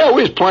 Yeah,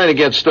 we was playing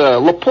against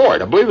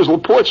LaPorte. I believe it was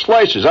LaPorte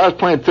Slicers. I was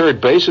playing third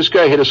base. This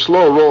guy hit a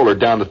slow roller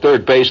down the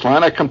third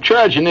baseline. I come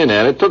charging in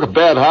at it, took a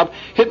bad hop,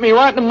 hit me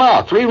right in the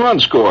mouth. 3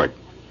 runs scored.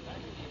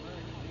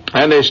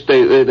 And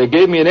they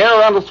gave me an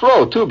error on the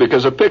throw, too,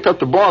 because I picked up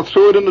the ball and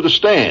threw it into the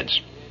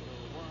stands.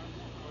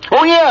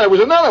 Oh, yeah, there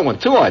was another one,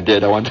 too, I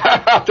did. I'll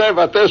tell you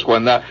about this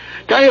one.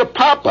 Guy hit a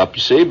pop-up,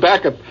 you see,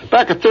 back at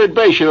third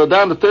base,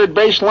 down the third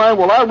baseline.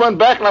 Well, I run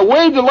back, and I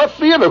waved the left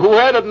fielder who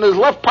had it in his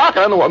left pocket.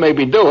 I don't know what made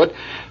me do it.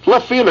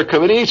 Left fielder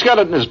coming in, he's got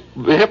it in his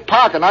hip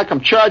pocket, and I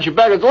come charging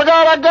back. I said, look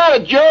out, I got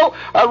it, Joe!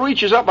 I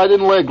reaches up, I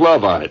didn't lay a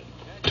glove on it.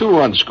 2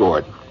 runs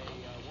scored.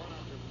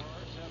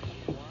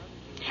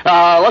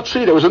 Let's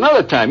see, there was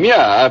another time,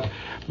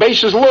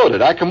 bases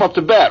loaded, I come up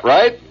to bat,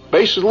 right?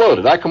 Bases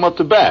loaded, I come up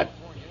to bat.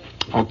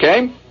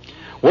 Okay?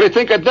 What do you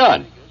think I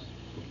done?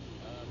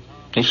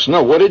 He says,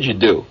 no, what did you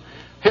do?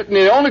 Hitting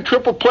the only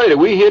triple play that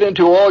we hit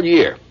into all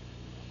year.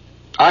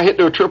 I hit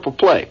into a triple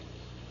play.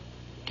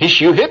 He says,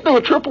 you hit into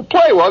a triple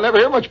play? Well, I never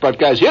hear much about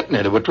guys hitting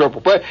into a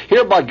triple play.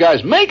 Hear about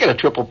guys making a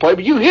triple play,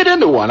 but you hit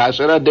into one. I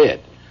said, I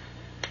did.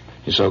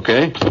 He said,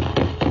 okay.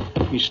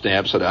 He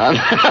stamps it on.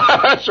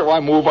 So I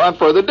move on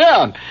further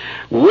down.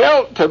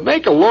 Well, to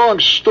make a long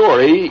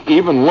story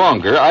even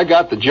longer, I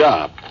got the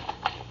job.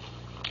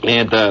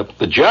 And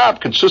the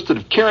job consisted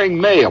of carrying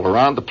mail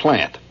around the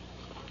plant.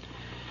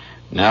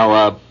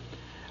 Now,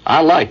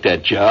 I like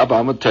that job.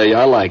 I'm going to tell you,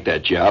 I like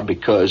that job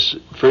because,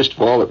 first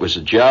of all, it was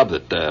a job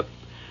that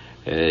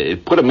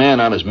it put a man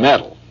on his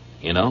mettle,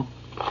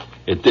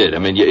 It did. I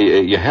mean,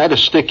 you had to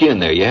stick in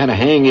there. You had to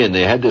hang in.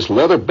 They had this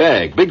leather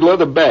bag, big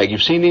leather bag.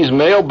 You've seen these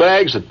mail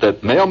bags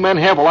that mailmen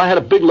have? Well, I had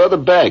a big leather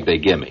bag they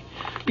give me.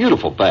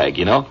 Beautiful bag,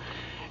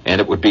 And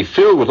it would be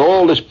filled with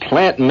all this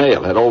plant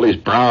mail. It had all these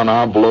brown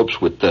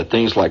envelopes with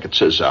things like it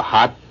says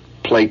hot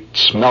plate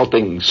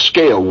smelting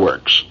scale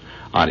works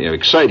on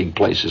exciting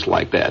places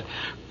like that.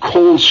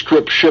 Cold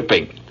strip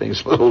shipping,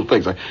 little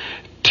things like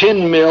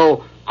tin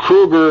mill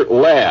Kruger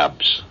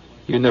Labs.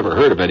 You never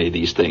heard of any of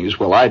these things.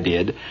 Well, I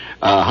did.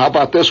 How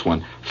about this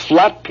one?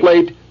 Flat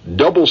plate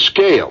double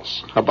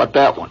scales. How about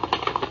that one?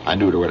 I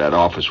knew where that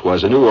office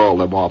was. I knew where all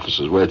them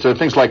offices were. It's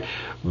things like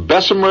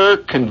Bessemer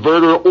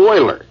Converter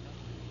Oiler.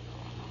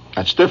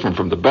 That's different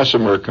from the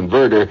Bessemer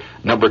Converter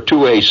number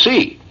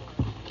 2AC.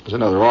 There's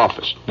another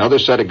office. Another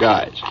set of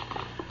guys.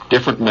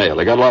 Different mail.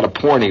 They got a lot of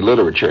porny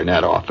literature in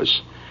that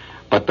office.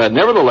 But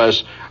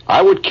nevertheless,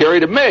 I would carry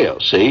the mail,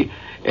 see?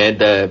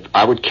 And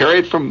I would carry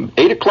it from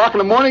 8 o'clock in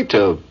the morning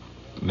to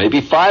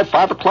maybe 5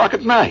 o'clock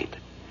at night.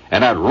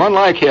 And I'd run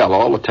like hell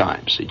all the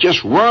time. See,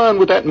 just run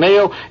with that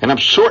mail, and I'm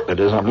sorting it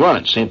as I'm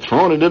running. See,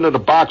 throwing it into the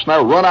box, and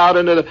I run out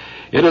into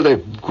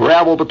the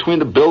gravel between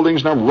the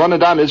buildings, and I'm running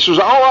down. This was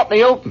all out in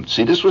the open.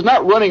 See, this was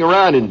not running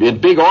around in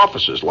big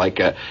offices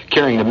like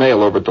carrying the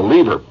mail over at the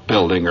Lever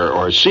building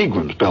or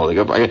Seagram's building.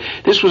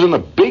 This was in the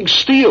big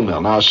steel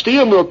mill. Now, a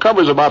steel mill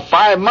covers about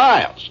 5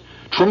 miles.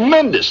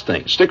 Tremendous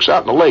thing. Sticks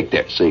out in the lake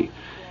there, see.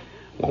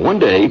 Well, one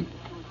day,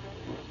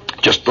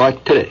 just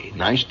like today,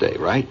 nice day,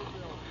 right?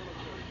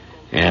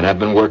 And I've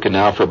been working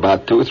now for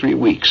about 2 or 3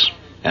 weeks.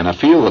 And I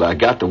feel that I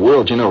got the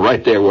world,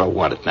 right there where I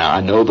want it. Now,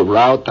 I know the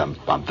route.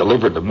 I'm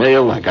delivering the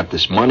mail. I got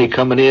this money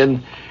coming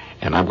in.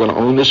 And I'm going to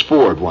own this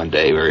Ford one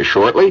day very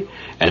shortly.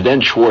 And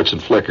then Schwartz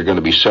and Flick are going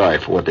to be sorry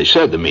for what they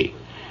said to me.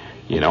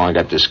 I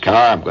got this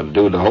car. I'm going to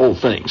do the whole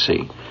thing,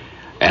 see.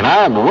 And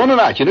I'm running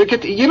out.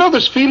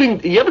 This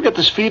feeling, you ever get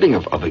this feeling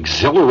of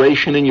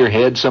exhilaration in your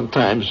head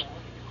sometimes?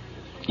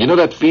 You know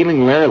that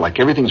feeling, Larry, like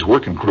everything's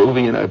working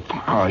groovy,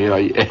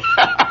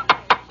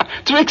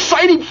 It's an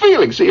exciting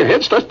feeling. See, your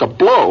head starts to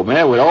blow,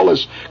 man, with all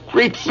this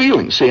great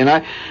feeling. See, and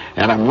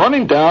I'm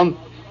running down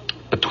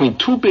between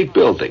 2 big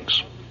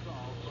buildings.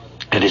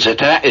 And it's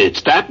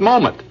that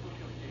moment.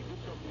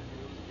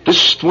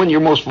 This is when you're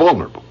most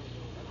vulnerable.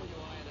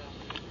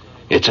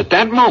 It's at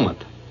that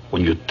moment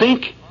when you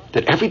think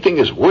that everything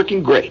is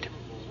working great,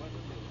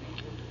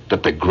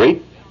 that the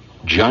great,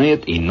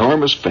 giant,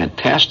 enormous,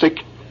 fantastic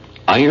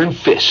iron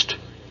fist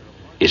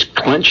is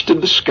clenched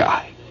in the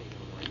sky.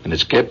 And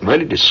it's getting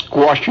ready to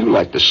squash you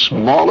like the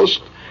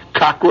smallest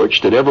cockroach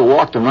that ever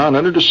walked around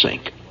under the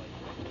sink.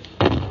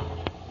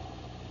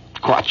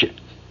 Caught you.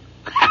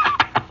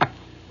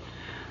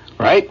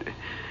 Right?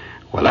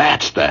 Well,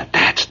 that's the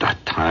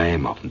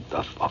time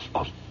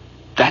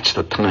that's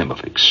the time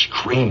of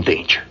extreme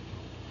danger.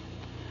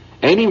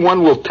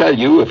 Anyone will tell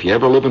you, if you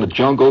ever live in the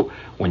jungle,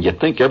 when you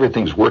think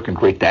everything's working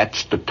great,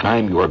 that's the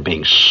time you are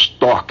being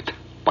stalked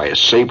by a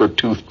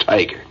saber-toothed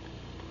tiger.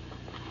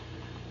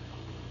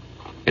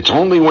 It's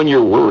only when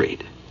you're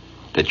worried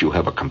that you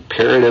have a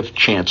comparative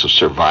chance of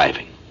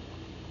surviving.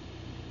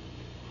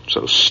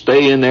 So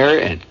stay in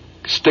there and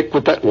stick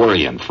with that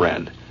worrying,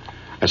 friend.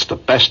 That's the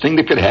best thing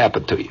that could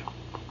happen to you.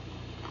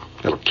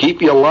 It'll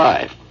keep you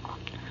alive.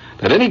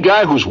 That any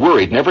guy who's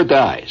worried never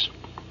dies.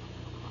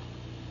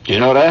 Do you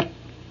know that?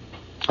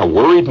 A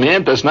worried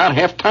man does not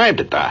have time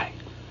to die.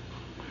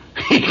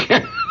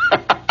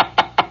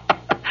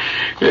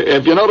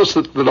 Have you noticed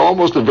that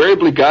almost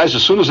invariably guys,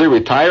 as soon as they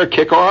retire,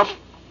 kick off?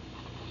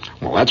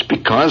 Well, that's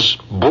because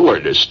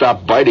Bullard has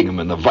stopped biting him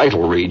in the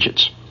vital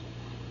regions,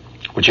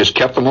 which has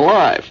kept him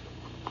alive.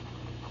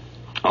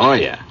 Oh,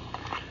 yeah.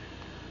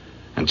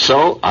 And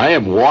so I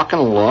am walking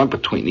along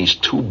between these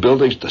two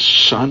buildings. The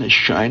sun is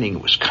shining.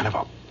 It was kind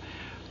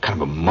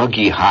of a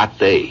muggy, hot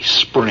day,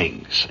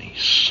 spring.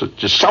 So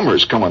just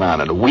summer's coming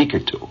on in a week or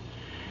two.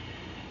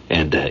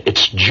 And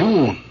it's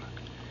June.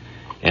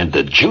 And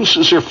the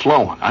juices are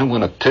flowing. I'm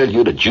going to tell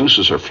you, the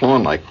juices are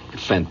flowing like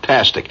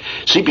fantastic.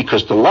 See,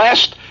 because the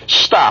last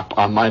stop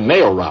on my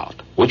mail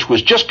route, which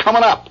was just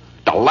coming up,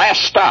 the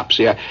last stop,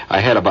 see, I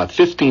had about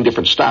 15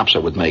 different stops I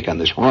would make on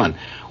this run,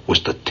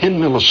 was the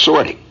tin mill of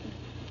sorting.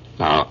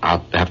 Now,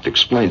 I'll have to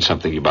explain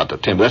something about the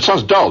tin mill. That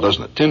sounds dull,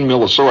 doesn't it? Tin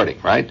mill of sorting,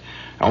 right?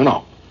 Oh,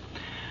 no.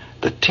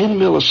 The tin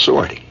mill of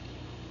sorting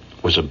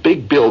was a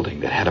big building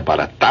that had about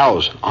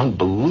 1,000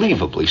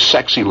 unbelievably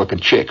sexy-looking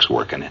chicks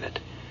working in it.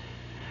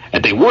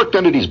 And they worked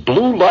under these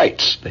blue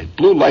lights. They had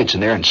blue lights,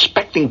 and they're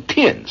inspecting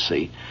tin,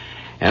 see?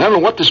 And I don't know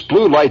what this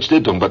blue lights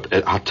did to them, but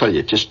I'll tell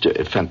you, just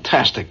a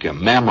fantastic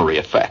mammary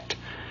effect.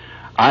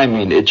 I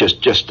mean, it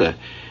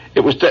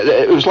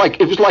was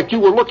like you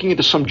were looking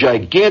into some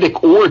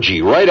gigantic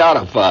orgy right out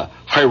of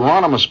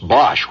Hieronymus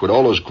Bosch with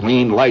all those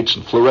green lights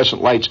and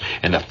fluorescent lights,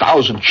 and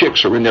 1,000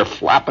 chicks are in there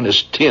flapping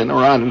this tin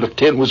around, and the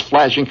tin was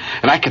flashing,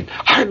 and I could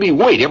hardly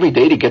wait every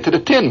day to get to the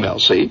tin mill,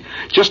 see,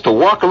 just to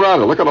walk around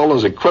and look at all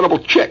those incredible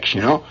chicks,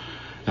 you know,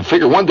 and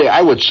figure one day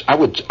I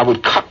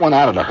would cut one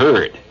out of the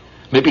herd.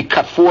 Maybe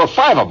cut 4 or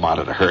 5 of them out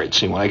of the herd,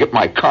 see, when I get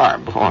my car,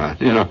 before,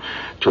 you know,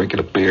 drinking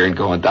a beer and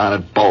going down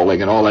and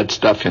bowling and all that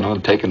stuff, you know,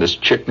 and taking this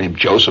chick named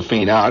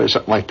Josephine out or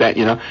something like that,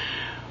 you know.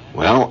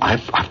 Well, I'm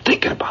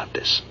thinking about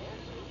this.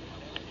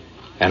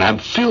 And I'm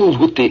filled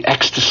with the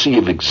ecstasy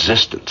of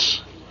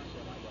existence.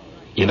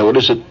 You know what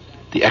is it?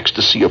 The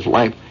ecstasy of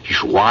life.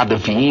 Joie de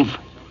vivre.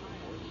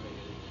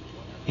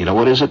 You know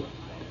what is it?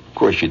 Of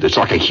course you do. It's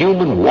like a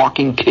human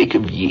walking cake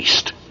of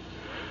yeast.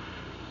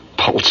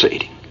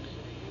 Pulsating.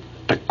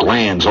 The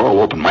glands all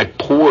open. My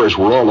pores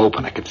were all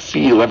open. I could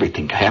feel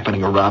everything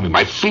happening around me.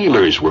 My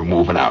feelers were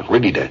moving out,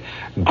 ready to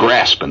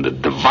grasp and to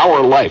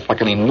devour life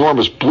like an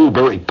enormous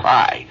blueberry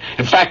pie.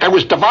 In fact, I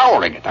was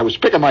devouring it. I was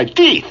picking my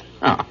teeth.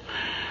 I'm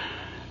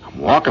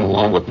walking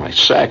along with my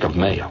sack of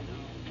mail.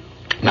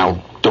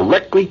 Now,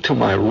 directly to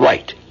my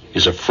right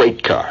is a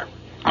freight car.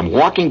 I'm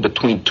walking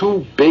between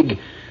 2 big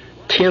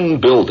tin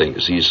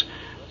buildings, these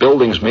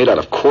buildings made out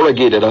of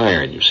corrugated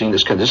iron. You've seen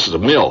this kind. This is a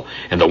mill,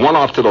 and the one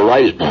off to the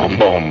right is boom,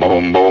 boom,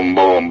 boom, boom,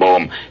 boom,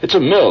 boom. It's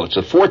a mill. It's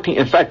a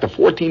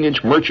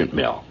 14-inch merchant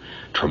mill.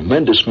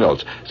 Tremendous mill.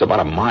 It's about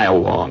a mile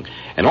long.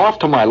 And off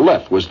to my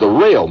left was the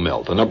rail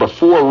mill, the number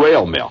 4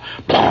 rail mill.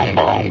 Boom,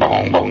 boom,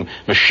 boom, boom.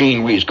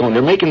 Machinery's going.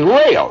 They're making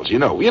rails. You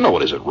know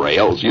what is it?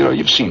 Rails. You know,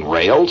 you've seen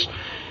rails.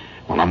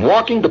 When I'm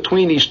walking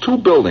between these 2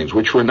 buildings,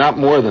 which were not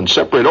more than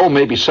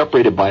maybe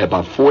separated by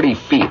about 40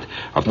 feet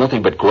of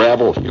nothing but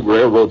gravel,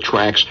 railroad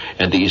tracks,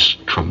 and these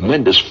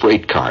tremendous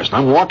freight cars. And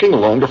I'm walking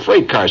along the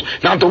freight cars.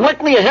 Now,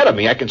 directly ahead of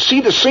me, I can see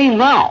the scene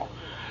now.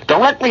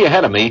 Directly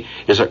ahead of me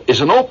is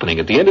an opening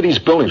at the end of these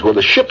buildings where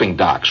the shipping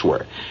docks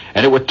were.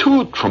 And there were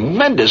 2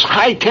 tremendous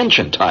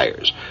high-tension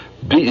tires.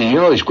 You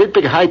know, these great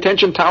big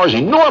high-tension towers,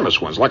 enormous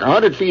ones, like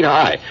 100 feet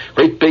high.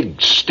 Great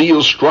big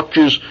steel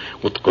structures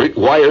with great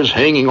wires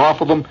hanging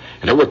off of them.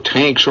 And there were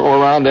tanks all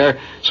around there,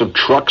 some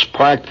trucks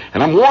parked.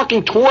 And I'm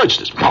walking towards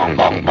this. Boom,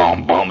 boom,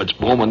 boom, boom. It's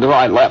booming to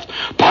my left.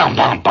 Boom,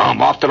 boom,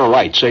 boom, off to the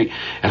right, see?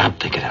 And I'm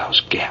thinking of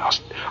those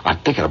gals. I'm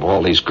thinking of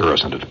all these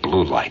girls under the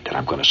blue light that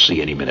I'm going to see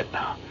any minute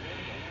now.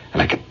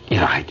 And I could, you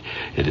know,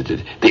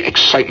 the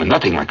excitement,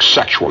 nothing like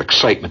sexual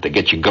excitement to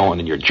get you going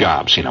in your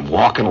job. See, and I'm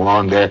walking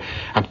along there.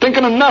 I'm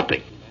thinking of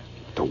nothing.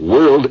 The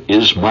world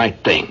is my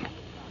thing.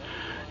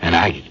 And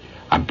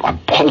I'm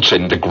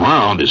pulsating. The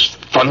ground is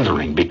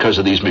thundering because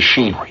of these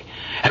machinery.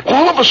 And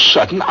all of a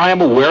sudden, I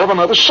am aware of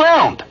another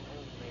sound.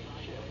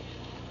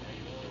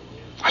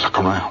 I look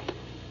around.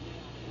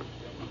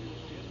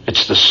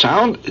 It's the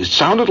sound. It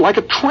sounded like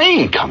a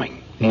train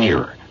coming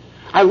nearer.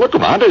 I look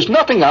around. There's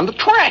nothing on the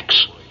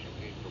tracks.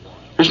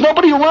 There's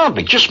nobody around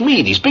me, just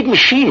me, these big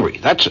machinery.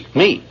 That's it,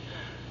 me.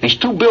 These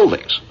 2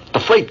 buildings, the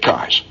freight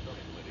cars.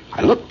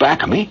 I look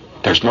back at me.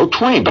 There's no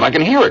train, but I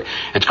can hear it.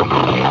 It's going,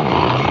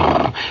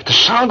 the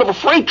sound of a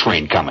freight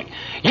train coming.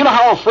 You know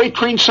how a freight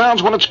train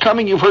sounds when it's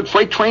coming? You've heard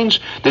freight trains?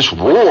 This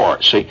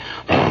roar, see?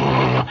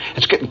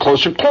 It's getting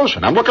closer and closer.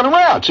 And I'm looking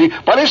around, see?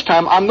 By this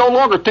time, I'm no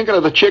longer thinking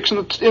of the chicks in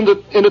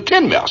the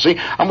tin mill, see?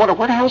 I'm wondering,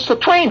 where the hell's the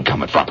train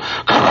coming from?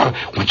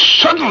 When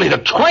suddenly the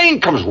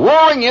train comes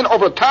roaring in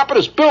over the top of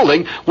this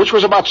building, which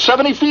was about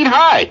 70 feet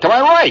high, to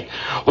my right.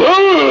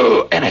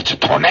 Ooh, and it's a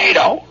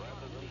tornado.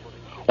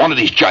 One of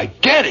these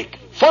gigantic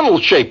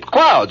funnel-shaped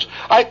clouds.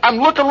 I'm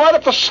looking right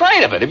at the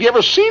side of it. Have you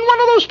ever seen one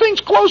of those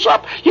things close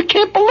up? You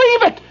can't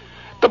believe it.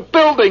 The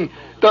building,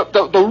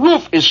 the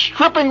roof is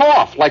stripping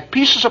off like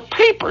pieces of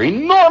paper.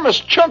 Enormous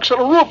chunks of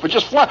the roof are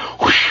just flying.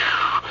 Whoosh,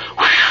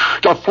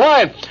 whoosh, they're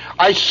flying.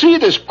 I see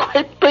this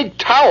great big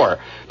tower,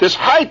 this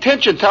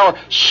high-tension tower,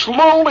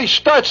 slowly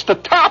starts to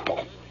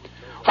topple.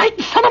 Right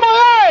in front of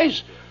my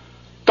eyes.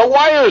 The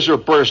wires are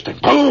bursting.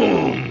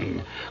 Boom!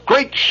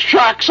 great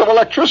shocks of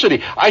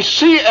electricity. I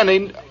see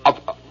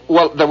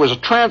there was a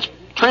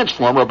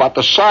transformer about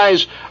the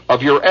size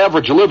of your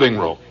average living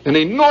room. An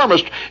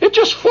enormous, it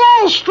just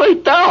falls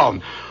straight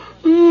down.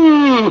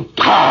 Ooh,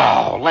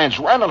 pow, lands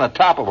right on the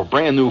top of a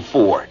brand new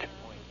Ford.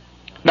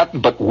 Nothing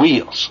but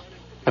wheels.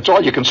 That's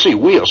all you can see,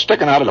 wheels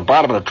sticking out of the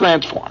bottom of the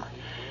transformer.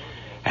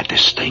 And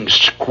this thing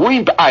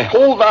screamed. I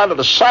hold on to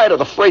the side of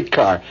the freight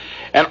car,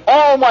 and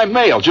all my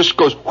mail just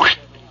goes whoosh,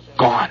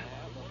 gone.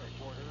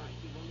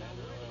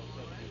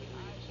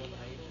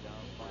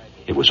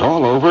 It was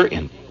all over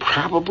in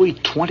probably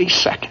 20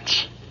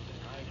 seconds.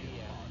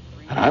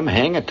 And I'm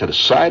hanging to the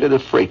side of the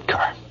freight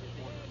car.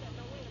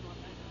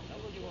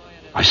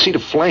 I see the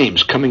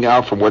flames coming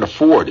out from where the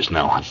Ford is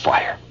now on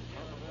fire.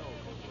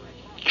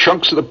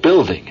 Chunks of the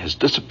building has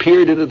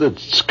disappeared into the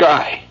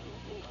sky.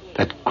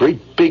 That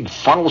great big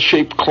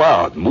funnel-shaped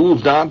cloud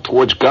moved on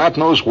towards God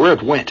knows where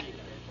it went.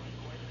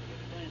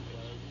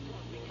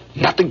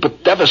 Nothing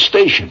but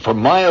devastation for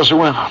miles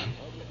around.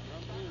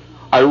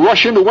 I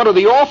rush into one of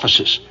the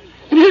offices,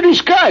 and here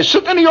these guys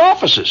sitting in the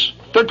offices.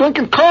 They're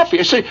drinking coffee.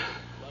 I say,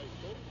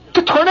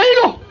 the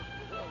tornado!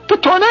 The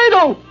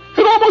tornado!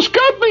 It almost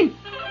got me!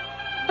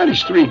 And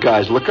these three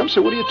guys look up and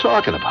say, what are you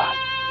talking about?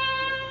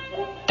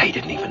 They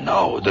didn't even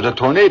know that a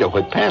tornado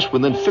had passed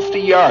within 50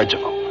 yards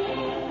of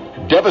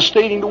them,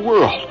 devastating the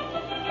world.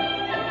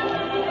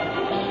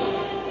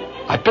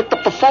 I picked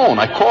up the phone.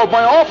 I called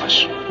my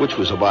office, which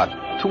was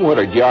about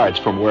 200 yards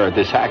from where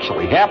this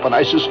actually happened.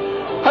 I says,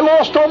 I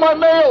lost all my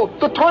mail.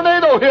 The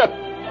tornado hit.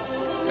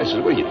 I says,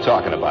 what are you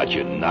talking about,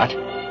 you nut?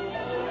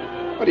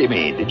 What do you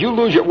mean? Did you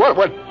lose your... What?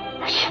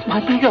 I said, my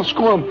mail's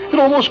gone. It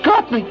almost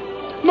got me.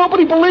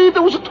 Nobody believed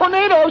there was a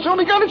tornado. I was the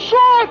only guy that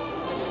saw it.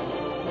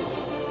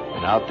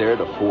 And out there,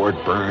 the Ford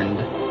burned.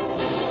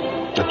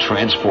 The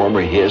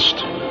transformer hissed.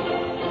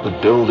 The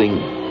building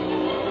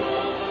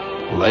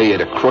lay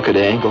at a crooked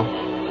angle.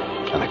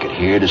 And I could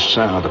hear the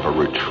sound of a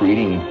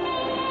retreating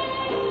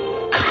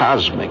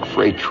cosmic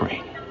freight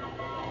train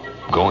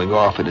going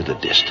off into the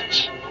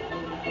distance.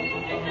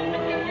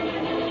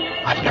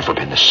 I've never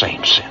been the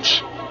same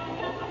since.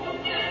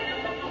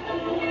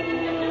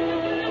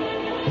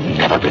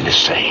 Never been the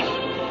same.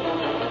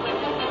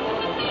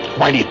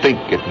 Why do you think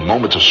at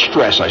moments of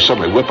stress I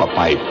suddenly whip up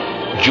my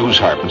Jew's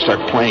harp and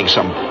start playing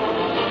some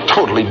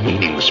totally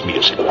meaningless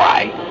music?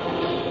 Why?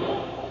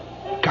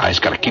 Guy's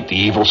got to keep the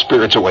evil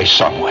spirits away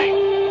some way.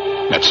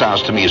 That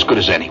sounds to me as good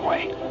as any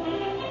way.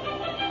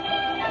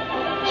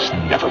 It's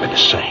never been the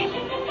same.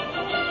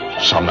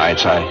 Some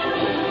nights I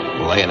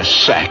lay in a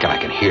sack and I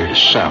can hear the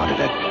sound of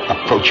that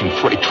approaching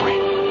freight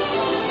train.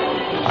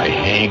 I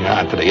hang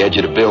on to the edge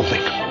of the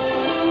building.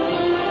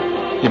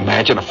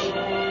 Imagine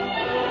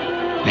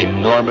an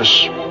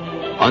enormous,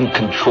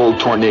 uncontrolled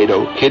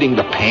tornado hitting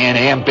the Pan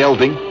Am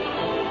building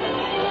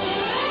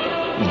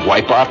and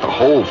wipe out the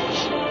whole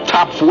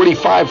top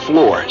 45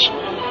 floors.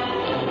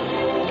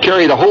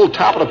 Carry the whole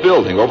top of the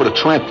building over to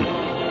Trenton.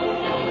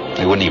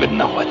 They wouldn't even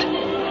know it.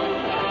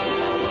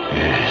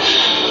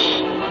 Yes.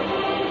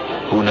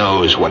 Who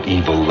knows what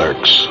evil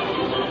lurks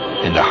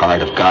in the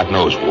heart of God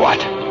knows what.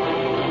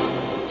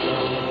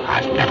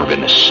 I've never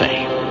been the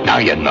same. Now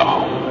you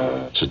know.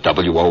 This is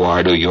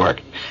WOR New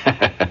York.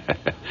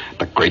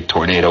 The great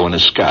tornado in the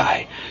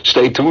sky.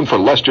 Stay tuned for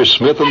Lester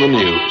Smith and the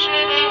news.